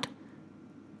God.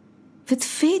 With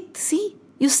faith, see,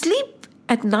 you sleep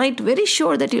at night very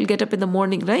sure that you'll get up in the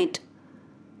morning, right?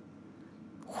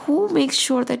 Who makes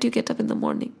sure that you get up in the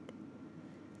morning?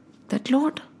 That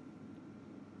Lord.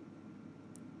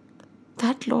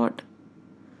 That Lord.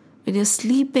 When you're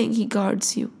sleeping, He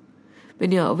guards you.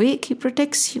 When you're awake, He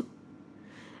protects you.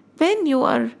 When you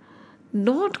are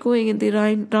not going in the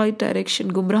right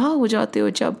direction, gumrah ho jate ho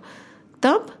jab,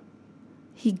 tab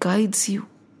He guides you.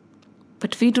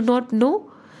 But we do not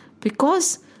know,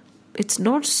 because it's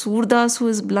not Surdas who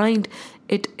is blind,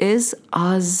 it is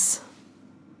us.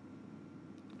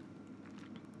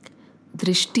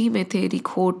 दृष्टि में तेरी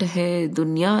खोट है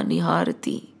दुनिया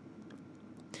निहारती,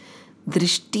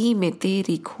 दृष्टि में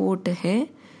तेरी खोट है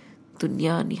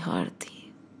दुनिया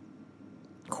निहारती.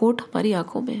 खोट हमारी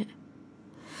आंखों में है.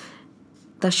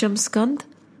 Dasham Skand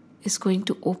is going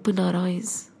to open our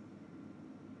eyes.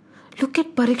 Look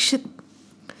at Parikshit.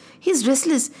 He's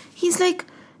restless. He's like,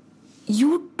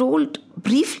 you told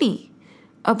briefly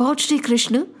about Sri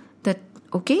Krishna that,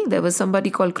 okay, there was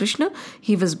somebody called Krishna,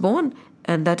 he was born,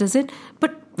 and that is it.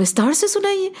 But Vistar se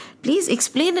sunaiye. Please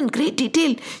explain in great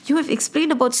detail. You have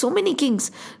explained about so many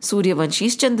kings,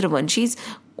 Suryavanshis, Chandravanshis,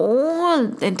 all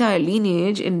the entire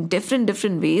lineage in different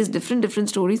ways, different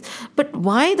stories. But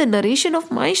why the narration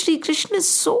of my Sri Krishna is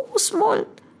so small?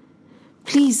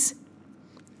 Please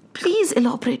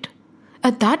elaborate.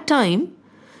 At that time,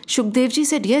 Shukdev ji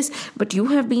said, yes, but you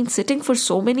have been sitting for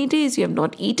so many days. You have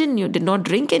not eaten. You did not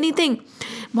drink anything.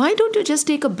 Why don't you just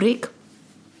take a break?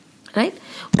 Right?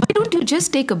 Why don't you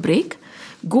just take a break,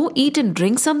 go eat and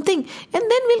drink something,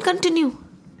 and then we'll continue?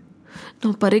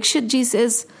 Now Parikshit ji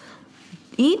says,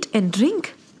 eat and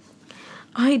drink.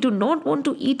 I do not want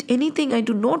to eat anything. I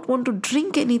do not want to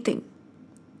drink anything.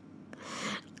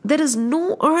 There is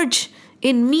no urge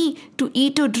in me to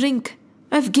eat or drink.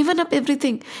 I've given up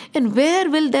everything. And where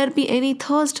will there be any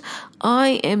thirst?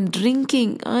 I am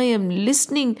drinking, I am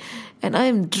listening, and I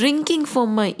am drinking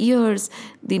from my ears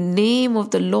the name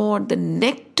of the Lord, the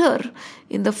nectar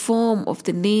in the form of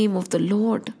the name of the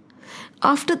Lord.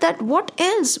 After that, what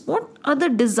else? What other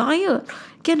desire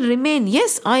can remain?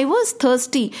 Yes, I was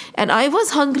thirsty and I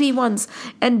was hungry once,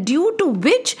 and due to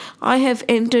which I have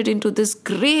entered into this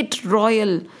great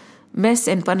royal mess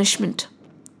and punishment.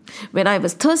 When I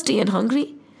was thirsty and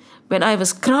hungry, when I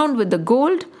was crowned with the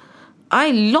gold,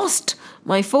 I lost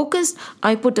my focus.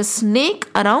 I put a snake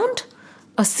around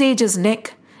a sage's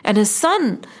neck, and his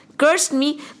son cursed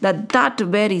me that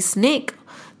very snake,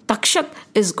 Takshak,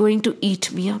 is going to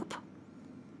eat me up.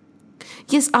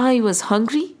 Yes, I was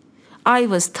hungry, I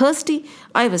was thirsty,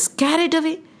 I was carried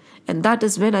away, and that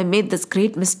is when I made this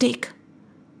great mistake.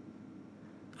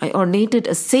 I ornated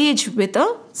a sage with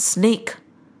a snake.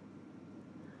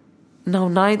 Now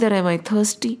neither am I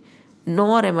thirsty,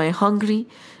 nor am I hungry,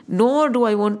 nor do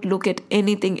I want to look at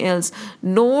anything else,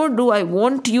 nor do I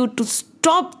want you to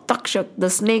stop Takshak, the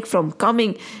snake, from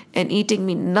coming and eating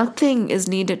me. Nothing is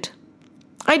needed.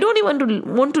 I don't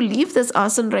even want to leave this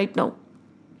asana right now.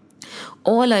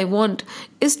 All I want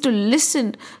is to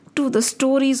listen to the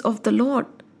stories of the Lord.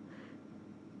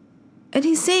 And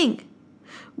he's saying,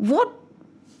 what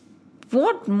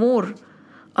more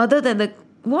other than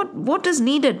what is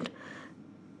needed?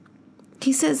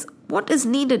 He says, what is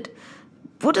needed?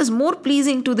 What is more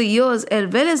pleasing to the ears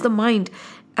as well as the mind,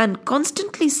 and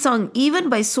constantly sung even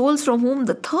by souls from whom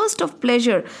the thirst of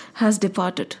pleasure has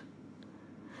departed?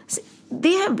 See,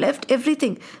 they have left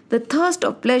everything. The thirst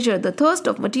of pleasure, the thirst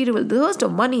of material, the thirst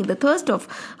of money, the thirst of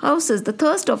houses, the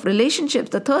thirst of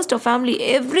relationships, the thirst of family.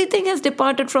 Everything has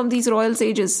departed from these royal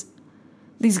sages,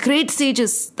 these great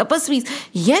sages, tapasvis.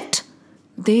 Yet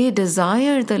they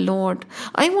desire the Lord.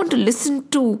 I want to listen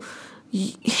to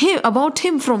about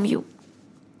him from you.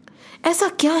 ऐसा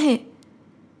क्या है?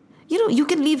 You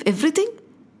can leave everything.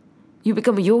 You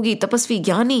become a yogi, tapasvi,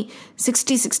 jnani,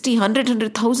 60,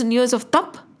 100,000 years of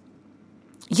tap.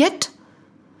 Yet,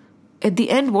 at the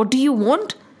end, what do you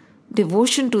want?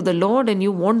 Devotion to the Lord, and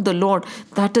you want the Lord.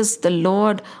 That is the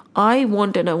Lord I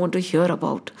want, and I want to hear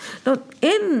about. Now,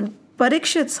 in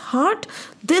Parikshit's heart,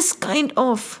 this kind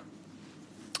of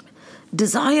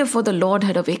desire for the Lord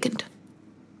had awakened.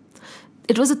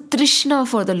 It was a trishna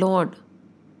for the Lord.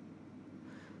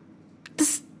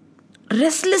 This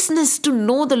restlessness to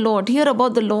know the Lord, hear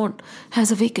about the Lord,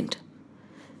 has awakened.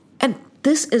 And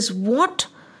this is what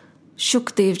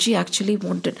Shukdev ji actually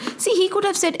wanted. See, he could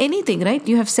have said anything, right?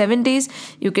 You have 7 days,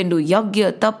 you can do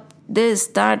yagya, tap, this,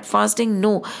 that, fasting.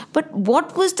 No. But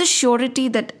what was the surety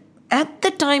that at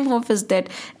the time of his death,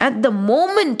 at the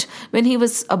moment when he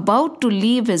was about to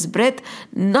leave his breath,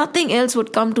 nothing else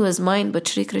would come to his mind but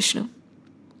Sri Krishna?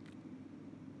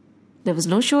 There was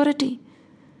no surety.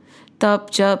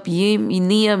 Tap, jap,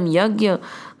 niyam, yagya,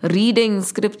 reading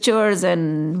scriptures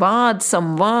and vad,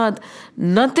 samvad,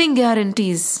 nothing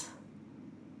guarantees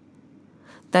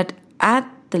that at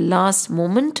the last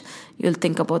moment you'll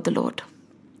think about the Lord.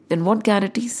 Then what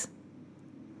guarantees?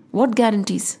 What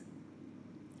guarantees?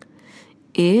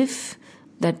 If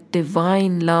that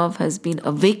divine love has been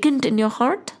awakened in your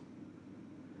heart,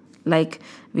 like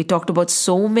we talked about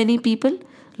so many people,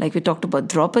 like we talked about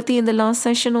Draupadi in the last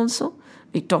session also,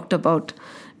 we talked about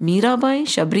Mirabai,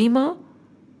 Shabrima,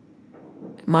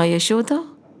 Ma Yashoda,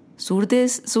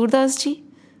 Surdas ji,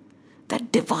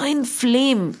 that divine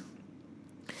flame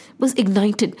was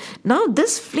ignited. Now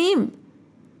this flame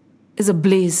is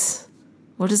ablaze.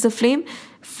 What is the flame?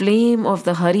 Flame of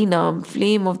the Hari Naam,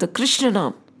 flame of the Krishna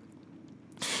Naam.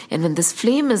 And when this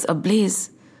flame is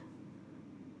ablaze,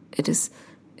 it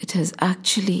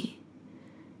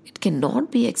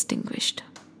cannot be extinguished.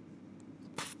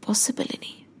 Possible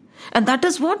any. And that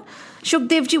is what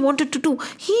Shukdev ji wanted to do.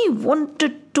 He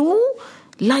wanted to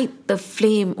light the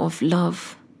flame of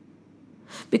love.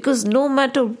 Because no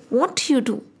matter what you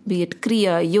do, be it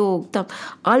Kriya, Yoga, Tap,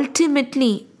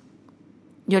 ultimately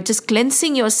you're just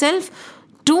cleansing yourself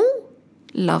to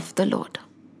love the Lord.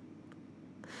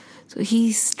 So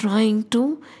he's trying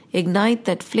to ignite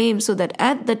that flame so that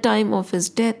at the time of his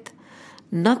death,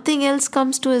 nothing else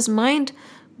comes to his mind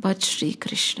but Sri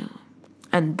Krishna.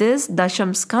 And this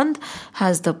Dasham Skand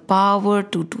has the power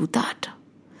to do that.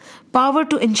 Power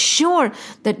to ensure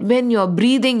that when you're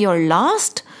breathing your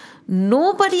last,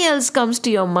 nobody else comes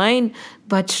to your mind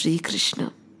but Sri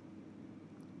Krishna.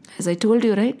 As I told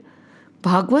you, right?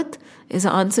 Bhagavad is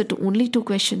the answer to only 2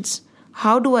 questions.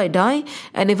 How do I die?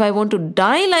 And if I want to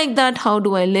die like that, how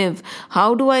do I live?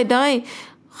 How do I die?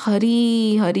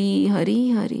 Hari, Hari,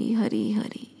 Hari, Hari, Hari,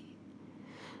 Hari.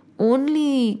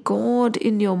 Only God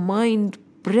in your mind,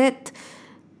 breath.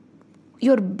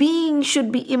 Your being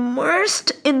should be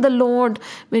immersed in the Lord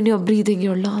when you're breathing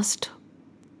your last.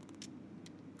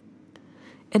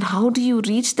 And how do you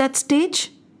reach that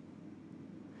stage?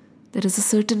 There is a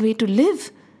certain way to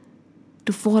live,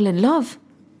 to fall in love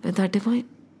with that divine.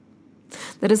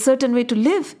 There is a certain way to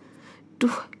live,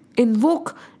 to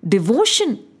invoke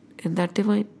devotion in that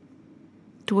divine,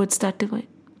 towards that divine.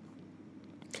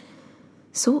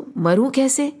 So, maru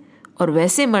kaise? Aur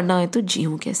वैसे मरना है तो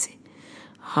जीऊं कैसे?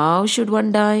 How should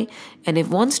one die? And if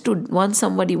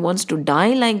somebody wants to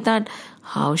die like that,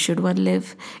 how should one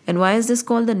live? And why is this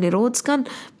called the Nirodh Skand?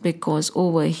 Because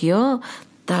over here,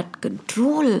 that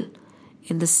control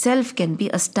in the self can be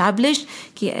established.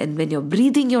 And when you're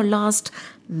breathing your last,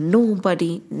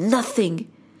 nobody,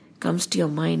 nothing comes to your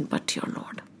mind but your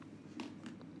Lord.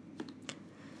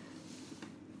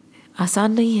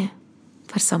 आसान नहीं है,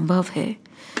 पर संभव है.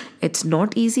 It's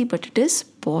not easy, but it is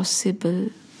possible.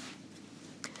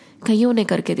 कईयों ने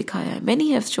करके दिखाया है.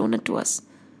 Many have shown it to us.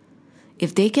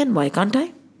 If they can, why can't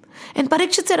I? And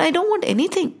Parikshit said, I don't want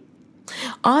anything.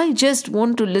 I just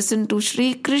want to listen to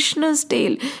Sri Krishna's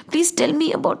tale. Please tell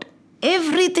me about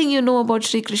everything you know about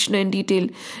Sri Krishna in detail.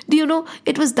 Do you know,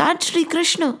 it was that Sri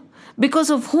Krishna,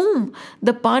 because of whom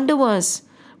the Pandavas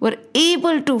were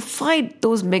able to fight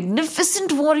those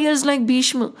magnificent warriors like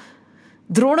Bhishma,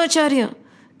 Dronacharya,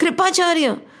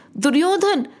 Kripacharya,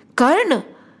 Duryodhan, Karna,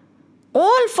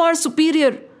 all far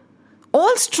superior,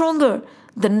 all stronger,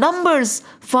 the numbers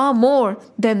far more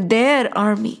than their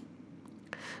army.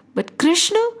 But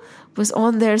Krishna was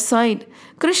on their side.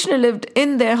 Krishna lived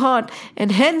in their heart,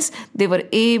 and hence they were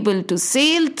able to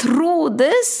sail through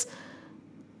this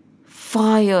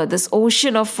fire, this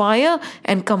ocean of fire,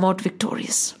 and come out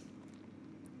victorious.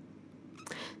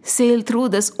 Sail through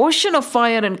this ocean of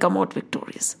fire and come out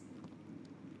victorious.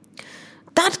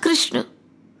 That Krishna,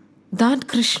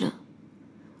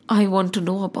 I want to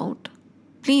know about.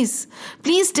 Please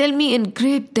tell me in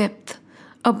great depth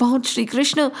about Sri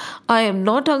Krishna. I am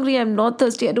not hungry, I am not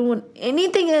thirsty, I don't want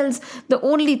anything else. The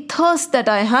only thirst that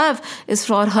I have is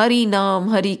for Hari Naam,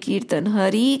 Hari Kirtan,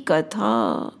 Hari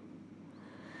Katha.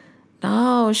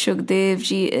 Now Shukdev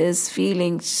ji is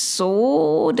feeling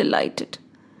so delighted.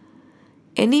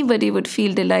 Anybody would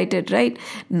feel delighted, right?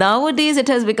 Nowadays it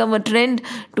has become a trend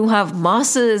to have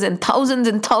masses and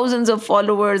thousands of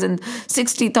followers and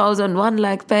 60,000, 1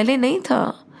 lakh. पहले नहीं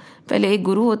था. पहले एक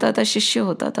गुरु होता था, शिष्य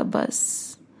होता था,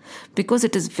 बस. because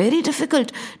it is very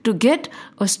difficult to get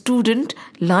a student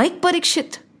like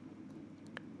Parikshit.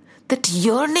 That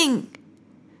yearning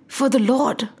for the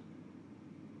Lord,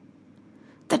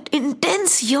 that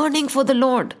intense yearning for the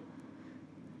Lord.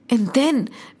 And then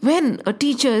when a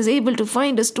teacher is able to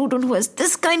find a student who has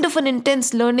this kind of an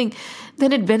intense learning,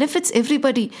 then it benefits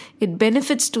everybody. It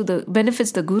benefits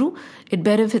the guru, it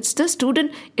benefits the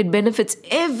student, it benefits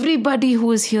everybody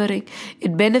who is hearing.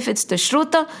 It benefits the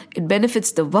shrota, it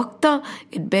benefits the vakta,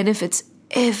 it benefits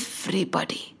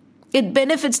everybody. It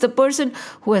benefits the person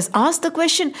who has asked the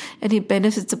question, and it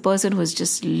benefits the person who is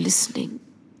just listening.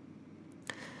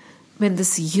 When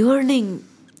this yearning,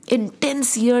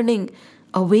 intense yearning,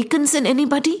 awakens in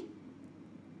anybody,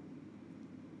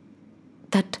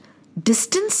 that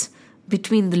distance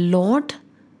between the Lord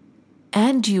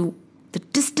and you, the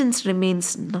distance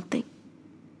remains nothing.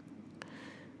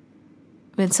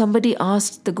 When somebody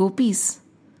asked the gopis,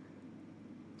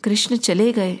 Krishna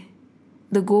chale gaye,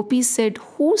 the gopis said,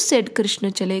 who said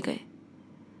Krishna chale gaye?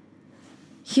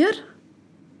 Here,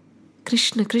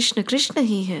 Krishna, Krishna, Krishna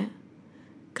ही है,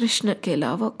 कृष्ण के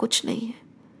अलावा कुछ नहीं है.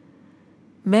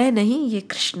 मैं नहीं, ये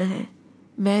कृष्ण है.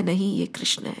 मैं नहीं, ये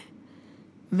कृष्ण है.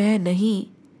 मैं नहीं,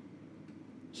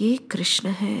 ये कृष्ण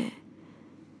है.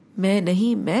 मैं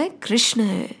नहीं, मैं कृष्ण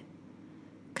है.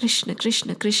 कृष्ण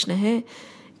कृष्ण कृष्ण है,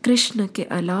 कृष्ण के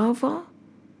अलावा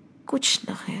कुछ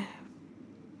न है.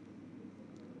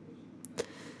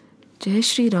 जय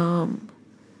श्री राम,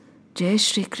 जय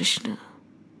श्री कृष्ण,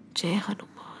 जय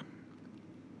हनुमान.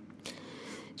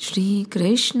 श्री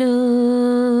कृष्ण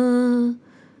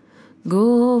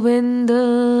गोविंद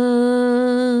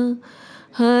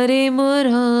हरे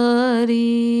मुरारी,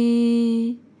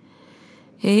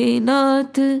 हे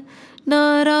नाथ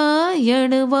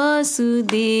नारायण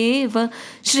वासुदेव.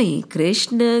 श्री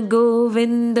कृष्ण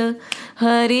गोविंद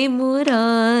हरे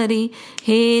मुरारी,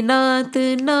 हे नाथ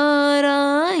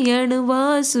नारायण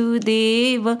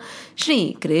वासुदेव.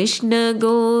 श्री कृष्ण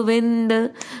गोविंद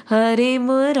हरे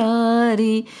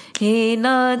मुरारी, हे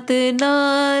नाथ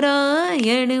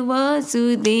नारायण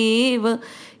वासुदेव.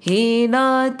 हे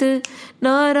नाथ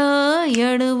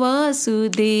नारायण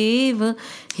वासुदेव,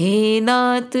 हे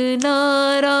नाथ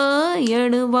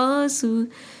नारायण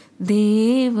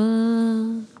वासुदेव.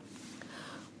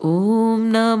 ओम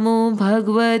नमो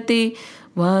भगवते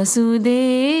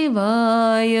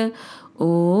वासुदेवाय.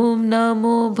 ओम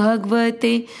नमो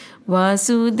भगवते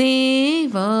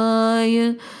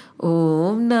वासुदेवाय.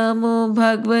 ओम नमो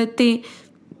भगवते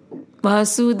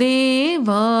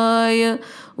वासुदेवाय.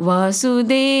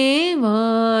 वासुदेवाय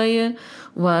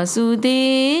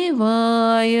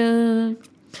वासुदेवाय.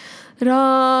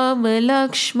 राम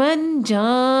लक्ष्मण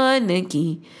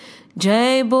जानकी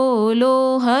जय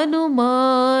बोलो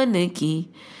हनुमान की.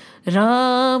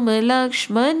 राम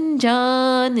लक्ष्मण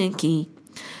जानकी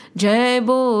जय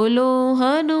बोलो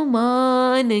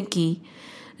हनुमान की.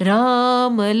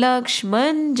 राम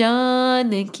लक्ष्मण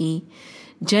जानकी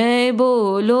जय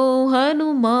बोलो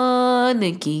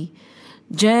हनुमान की.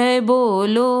 जय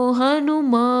बोलो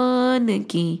हनुमान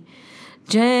की.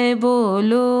 जय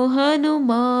बोलो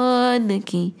हनुमान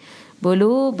की.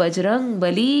 बोलो बजरंग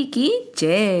बली की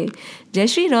जय. जय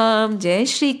श्री राम, जय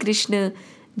श्री कृष्ण,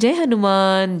 जय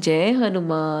हनुमान, जय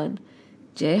हनुमान,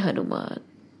 जय हनुमान.